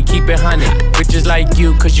love me, keep it honey. Bitches like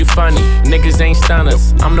you, cause you funny. Niggas ain't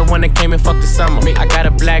stunners. I'm the one that came and fucked the summer. I got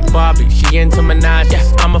a black Barbie, she into Minaj.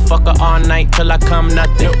 I'ma fuck her all night till I come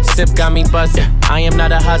nothing. Sip got me buzzing, I am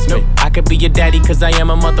not a husband. I could be your daddy cause I am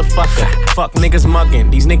a motherfucker. Fuck niggas mugging,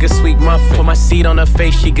 these niggas sweet muffin. Put my seed on her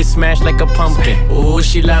face, she get smashed like a pumpkin. Ooh,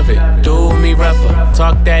 she love it, do me rougher.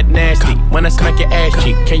 Talk that nasty, when I smack your ass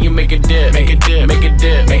cheek. Can you make a dip? Make a dip, make a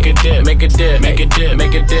dip, make a dip, make a dip, make a dip,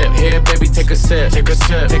 make a dip. Here, baby, take a sip, take a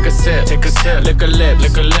sip, take a sip, take a sip. Lick a lip,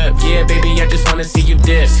 lick a lip. Yeah, baby, I just wanna see you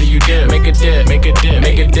dip, see you dip. Make a dip, make a dip,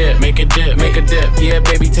 make a dip, make a dip, make a dip. Yeah,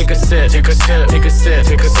 baby, take a sip, take a sip, take a sip,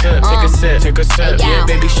 take a sip, take a sip, take a sip. Yeah,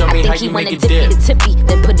 baby, show me how you make it dip. The tippy,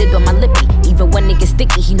 then put it on my lippy. Even when it gets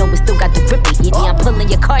sticky, he know it still got the grippy. Yeah, I'm pulling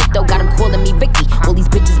your card though, got him calling me Ricky. All these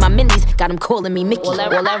bitches my minis, got him calling me Mickey. All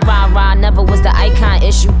that rah-rah never was the icon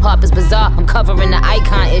issue. Harper's Bazaar, I'm covering the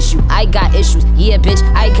icon issue. I got issues, yeah bitch,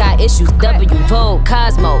 I got issues. W, Vogue,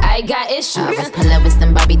 Cosmo, I got issues. I was pulling with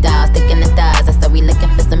some Barbie dolls, sticking the stars. I said we looking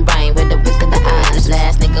for some brain with the whisk of the eyes.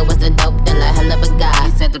 Last nigga was the dope dealer, hell of a guy.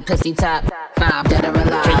 He said the pussy top 5, dead or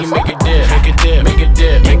alive. Can you make a dip, make a dip, make a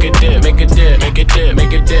dip, make a dip, make a dip, make a dip,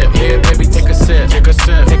 make a dip. Here, baby, take a sip, take a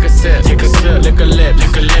sip, take a sip, take a sip. Lick a lip,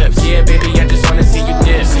 lick a lips. Yeah, baby, I just wanna see you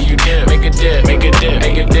dip, see you dip. Make a dip, make a dip,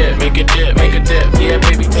 make a dip, make a dip, make a dip. Yeah,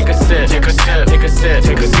 baby, take a sip, take a sip, take a sip,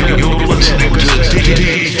 take a sip. You're listening to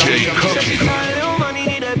DJ Cookie. My little money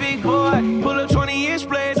need a big boy. Pull up 20-inch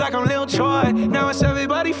blades like I'm Lil Troy. Now it's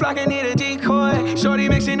everybody flocking, need a decoy. Shorty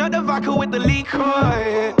mixing up the vodka with the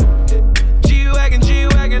liquor. G-Wagon,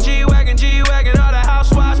 G-Wagon, G-Wagon, G-Wagon. All the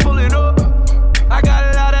housewives pulling up. I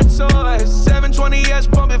got a lot of toys.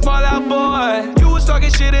 720S pumping Fallout Boy. You was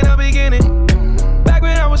talking shit in the beginning. Back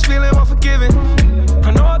when I was feeling unforgiving.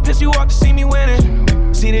 I know I pissed you off to see me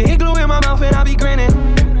winning. See the igloo in my mouth and I be grinning.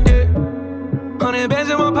 100 bands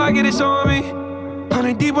in my pocket, it's on me.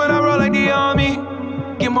 100 deep when I roll like the army.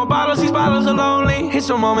 Get more bottles, these bottles are lonely. It's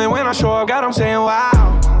a moment when I show up, God, I'm saying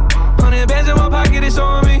wow. 100 bands in my pocket, it's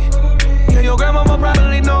on me. Yeah, your grandma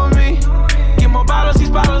probably know me. Get more bottles, these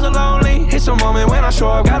bottles are lonely. It's a moment when I show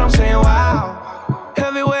up, God, I'm saying wow.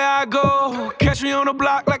 Everywhere I go, catch me on the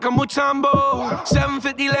block like a Mutombo.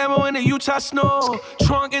 750 Lambo in the Utah snow.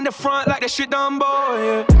 Trunk in the front like that shit Dumbo,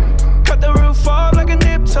 yeah. Cut the roof off like a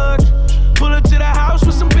nip tuck. Pull up to the house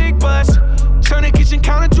with some big butts. Turn the kitchen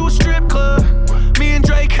counter to a strip club. Me and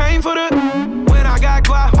Drake came for the. When I got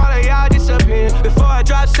guap, all of y'all disappear. Before I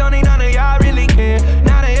drop Sony, none of y'all really care.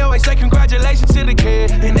 Now they always say congratulations to the kid.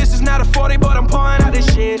 And this is not a 40, but I'm pouring out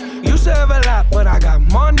this shit. Used to have a lot, but I got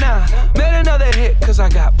more now. Made another hit, cause I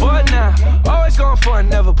got bored now. Always going for it,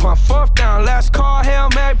 never pump fourth down. Last call, Hail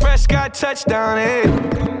Mary, Prescott, touchdown, hey.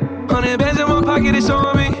 100 bands in my pocket, it's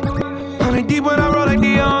on me. 100 deep when I roll like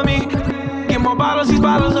the army. Get more bottles, these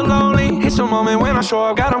bottles are lonely. It's a moment when I show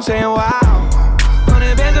up, God, I'm saying wow.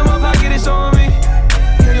 100 bands in my pocket, it's on me.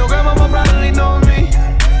 Yeah, your grandma probably knows me.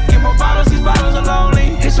 Get more bottles, these bottles are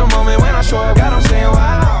lonely. It's a moment when I show up, God, I'm saying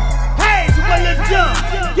wow. Hey, so let's jump.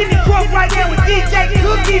 Get the crunk right there with DJ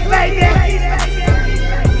Cookie, baby.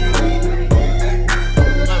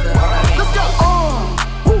 Let's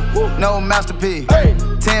go. No masterpiece. Hey.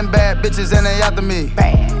 10 bad bitches and they after me.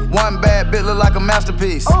 Bad. One bad bitch look like a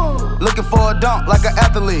masterpiece. Looking for a dunk like an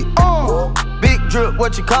athlete. Big drip,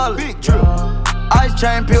 what you call it? Big drip. Ice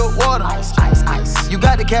chain, pure water. Ice, ice, ice. You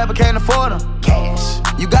got the cab, but can't afford them. Cash.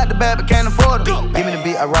 You got the bad, but can't afford them. Give me the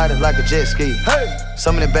beat, I ride it like a jet ski. Hey.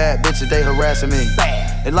 Some of the bad bitches, they harassing me. Bad.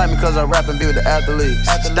 They like me cause I rap and be with the athletes.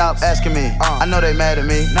 Stop asking me, I know they mad at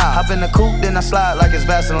me. Hop in the coupe, then I slide like it's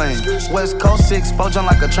Vaseline. West Coast 6, jump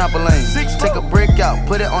like a trampoline. Take a brick out,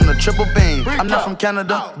 put it on the triple beam. I'm not from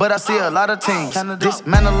Canada, but I see a lot of teams.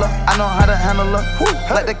 Dismantle her, I know how to handle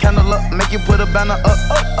her. Light the candle up, make you put a banner up.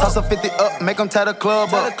 Toss a 50 up, make them tie the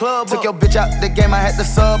club up. Took your bitch out the game, I had to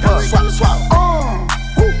sub her.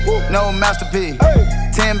 No masterpiece.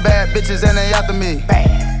 10 bad bitches and they after me.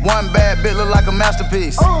 One bad bitch look like a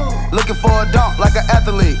masterpiece. Looking for a dunk like an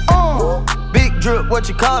athlete. Big drip, what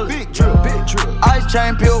you call it? Big drip, big drip. Ice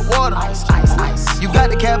chain, pure water. Ice, ice, ice. You got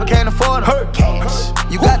the cab, but can't afford it. Cash.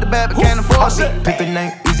 You got the bad, but can't afford it. Pick the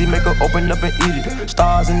name, easy, make her open up and eat it.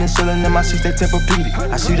 Stars in the ceiling in my seats, they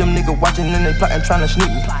Tempur-Pedic. I see them niggas watching and they plotting, trying to sneak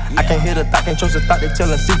me. I can't hear the thought, can't trust the thought, they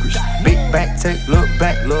telling secrets. Big bank, take, look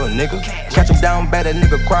back, little nigga. Catch him down bad, that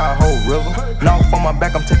nigga cry a whole river. Knock on my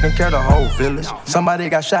back, I'm taking care of the whole village. Somebody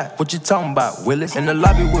got shot, what you talking about, Willis? In the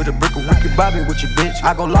lobby with a brick, a wicked Bobby with your bitch.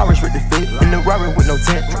 I go Lawrence with the fit, in the Rari with no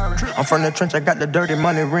tent. I'm from the trench, I got the dirty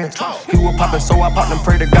money rent. He was poppin', so I popped and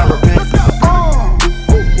pray to God repent.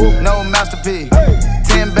 No masterpiece.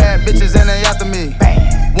 10 bad bitches and they after me.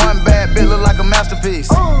 One bad bitch look like a masterpiece.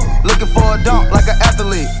 Looking for a dunk like an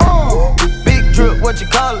athlete. Big drip, what you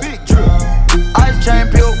call it? Big drip. Ice chain,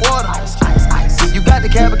 pure water. Ice, ice, ice. You got the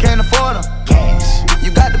cab, but can't afford them. Cash. You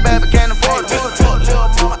got the bad, but can't afford them.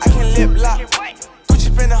 I can lip lock. Gucci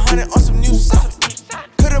spend 100 on some new socks.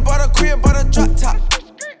 Could've bought a crib, bought a drop top.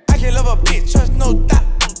 I can love a bitch, trust no doubt.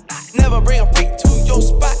 Never bring a freak to your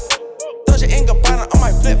spot. Doja and Gabbana on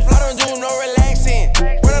my flip flop. I don't do no relaxing.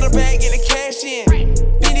 Run out the bag, get the cash in.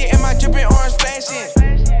 Beanie and my dripping orange flashing.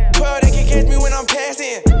 12, they can catch me when I'm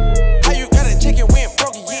passing. How you gotta check it when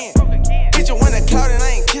broke again? Bitch, you want a cloud and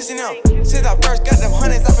I ain't kissing them. Since I first got them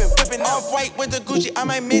hundreds, I've been flipping off white with the Gucci. I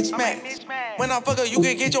might mismatch. When I fuck her, you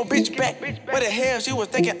can get your bitch back. Where the hell she was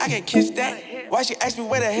thinking I can kiss that? Why she asked me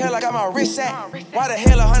where the hell I got my wrist at? Why the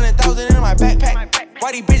hell 100,000 in my backpack?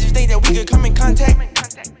 Why these bitches think that we could come in contact?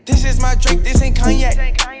 This is my drink, this ain't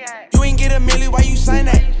cognac. You ain't get a milli, why you sign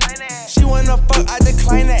that? She wanna fuck, I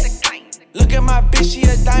decline that. Look at my bitch, she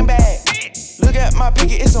a dime bag. Look at my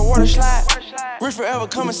picket, it's a water slide. Rich forever,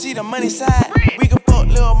 come and see the money side. We can fuck,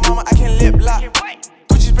 little mama, I can lip lock.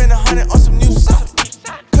 Gucci spend 100 on some new socks.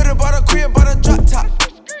 Could've bought a crib, bought a drop top.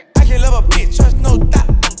 I can love a bitch, trust no doubt.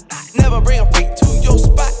 Never bring a freak to your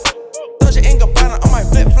spot. Doja and Gabbana on my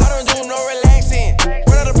flip flop. I don't do no relaxing.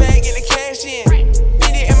 Run out the bag, get the cash in.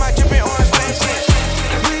 Beanie and my dripping orange flashing.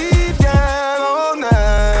 We've got all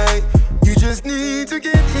night. You just need to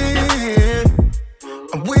get here.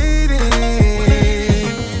 I'm waiting.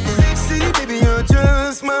 See, baby, you're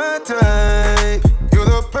just my type. You're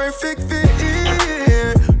the perfect fit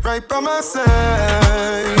here, right by my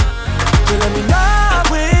side. So let me know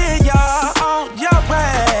when you're on your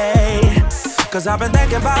way. Cause I've been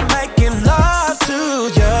thinking about making love to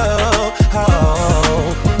you.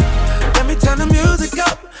 Oh. Let me turn the music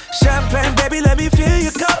up. Champagne, baby, let me fill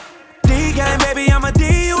your cup. D-game, baby, I'ma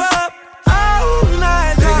D you up all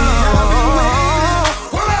night long. Baby, I'll be waiting.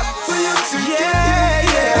 What up for you to get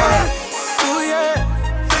here? Ooh, yeah.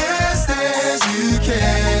 Fast as you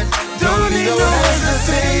can. Don't need no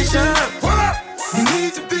hesitation. What up? You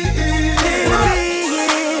need to be here.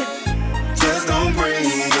 Just don't bring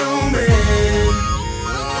your man.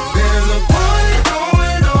 There's a party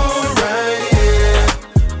going on right here.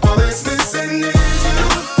 All that's missing is you.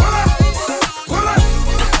 What up? What up?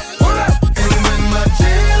 What up? And when my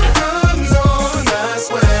jam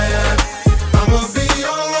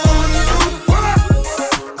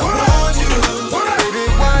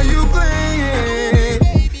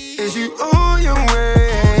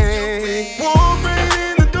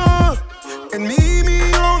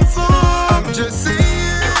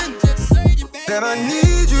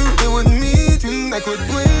here with me tonight, quit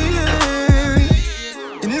playing.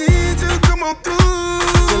 You need to come on through.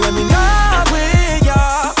 So let me know when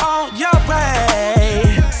you're on your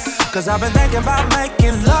way, 'cause I've been thinking about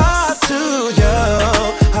making love to you.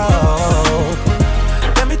 Oh,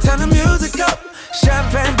 let me turn the music up.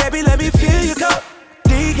 Champagne, baby, let me fill your cup.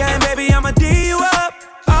 D-game, baby, I'ma D you up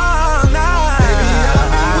all night. Baby,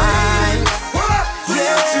 I'll be waiting for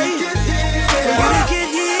you to get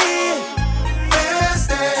here.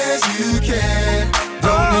 Fast as you can.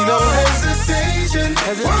 Don't need no hesitation.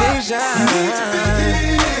 You need to be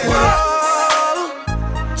here.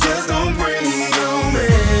 Just don't bring no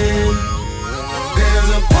man. There's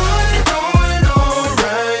a party going on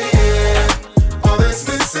right here. All that's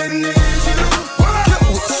missing is you.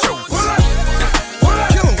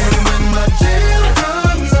 And when my jail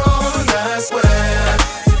comes on, I swear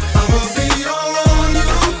I'ma be all on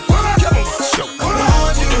you. I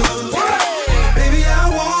want you, baby. I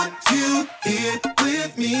want you here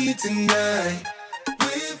with me tonight.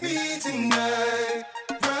 With me tonight.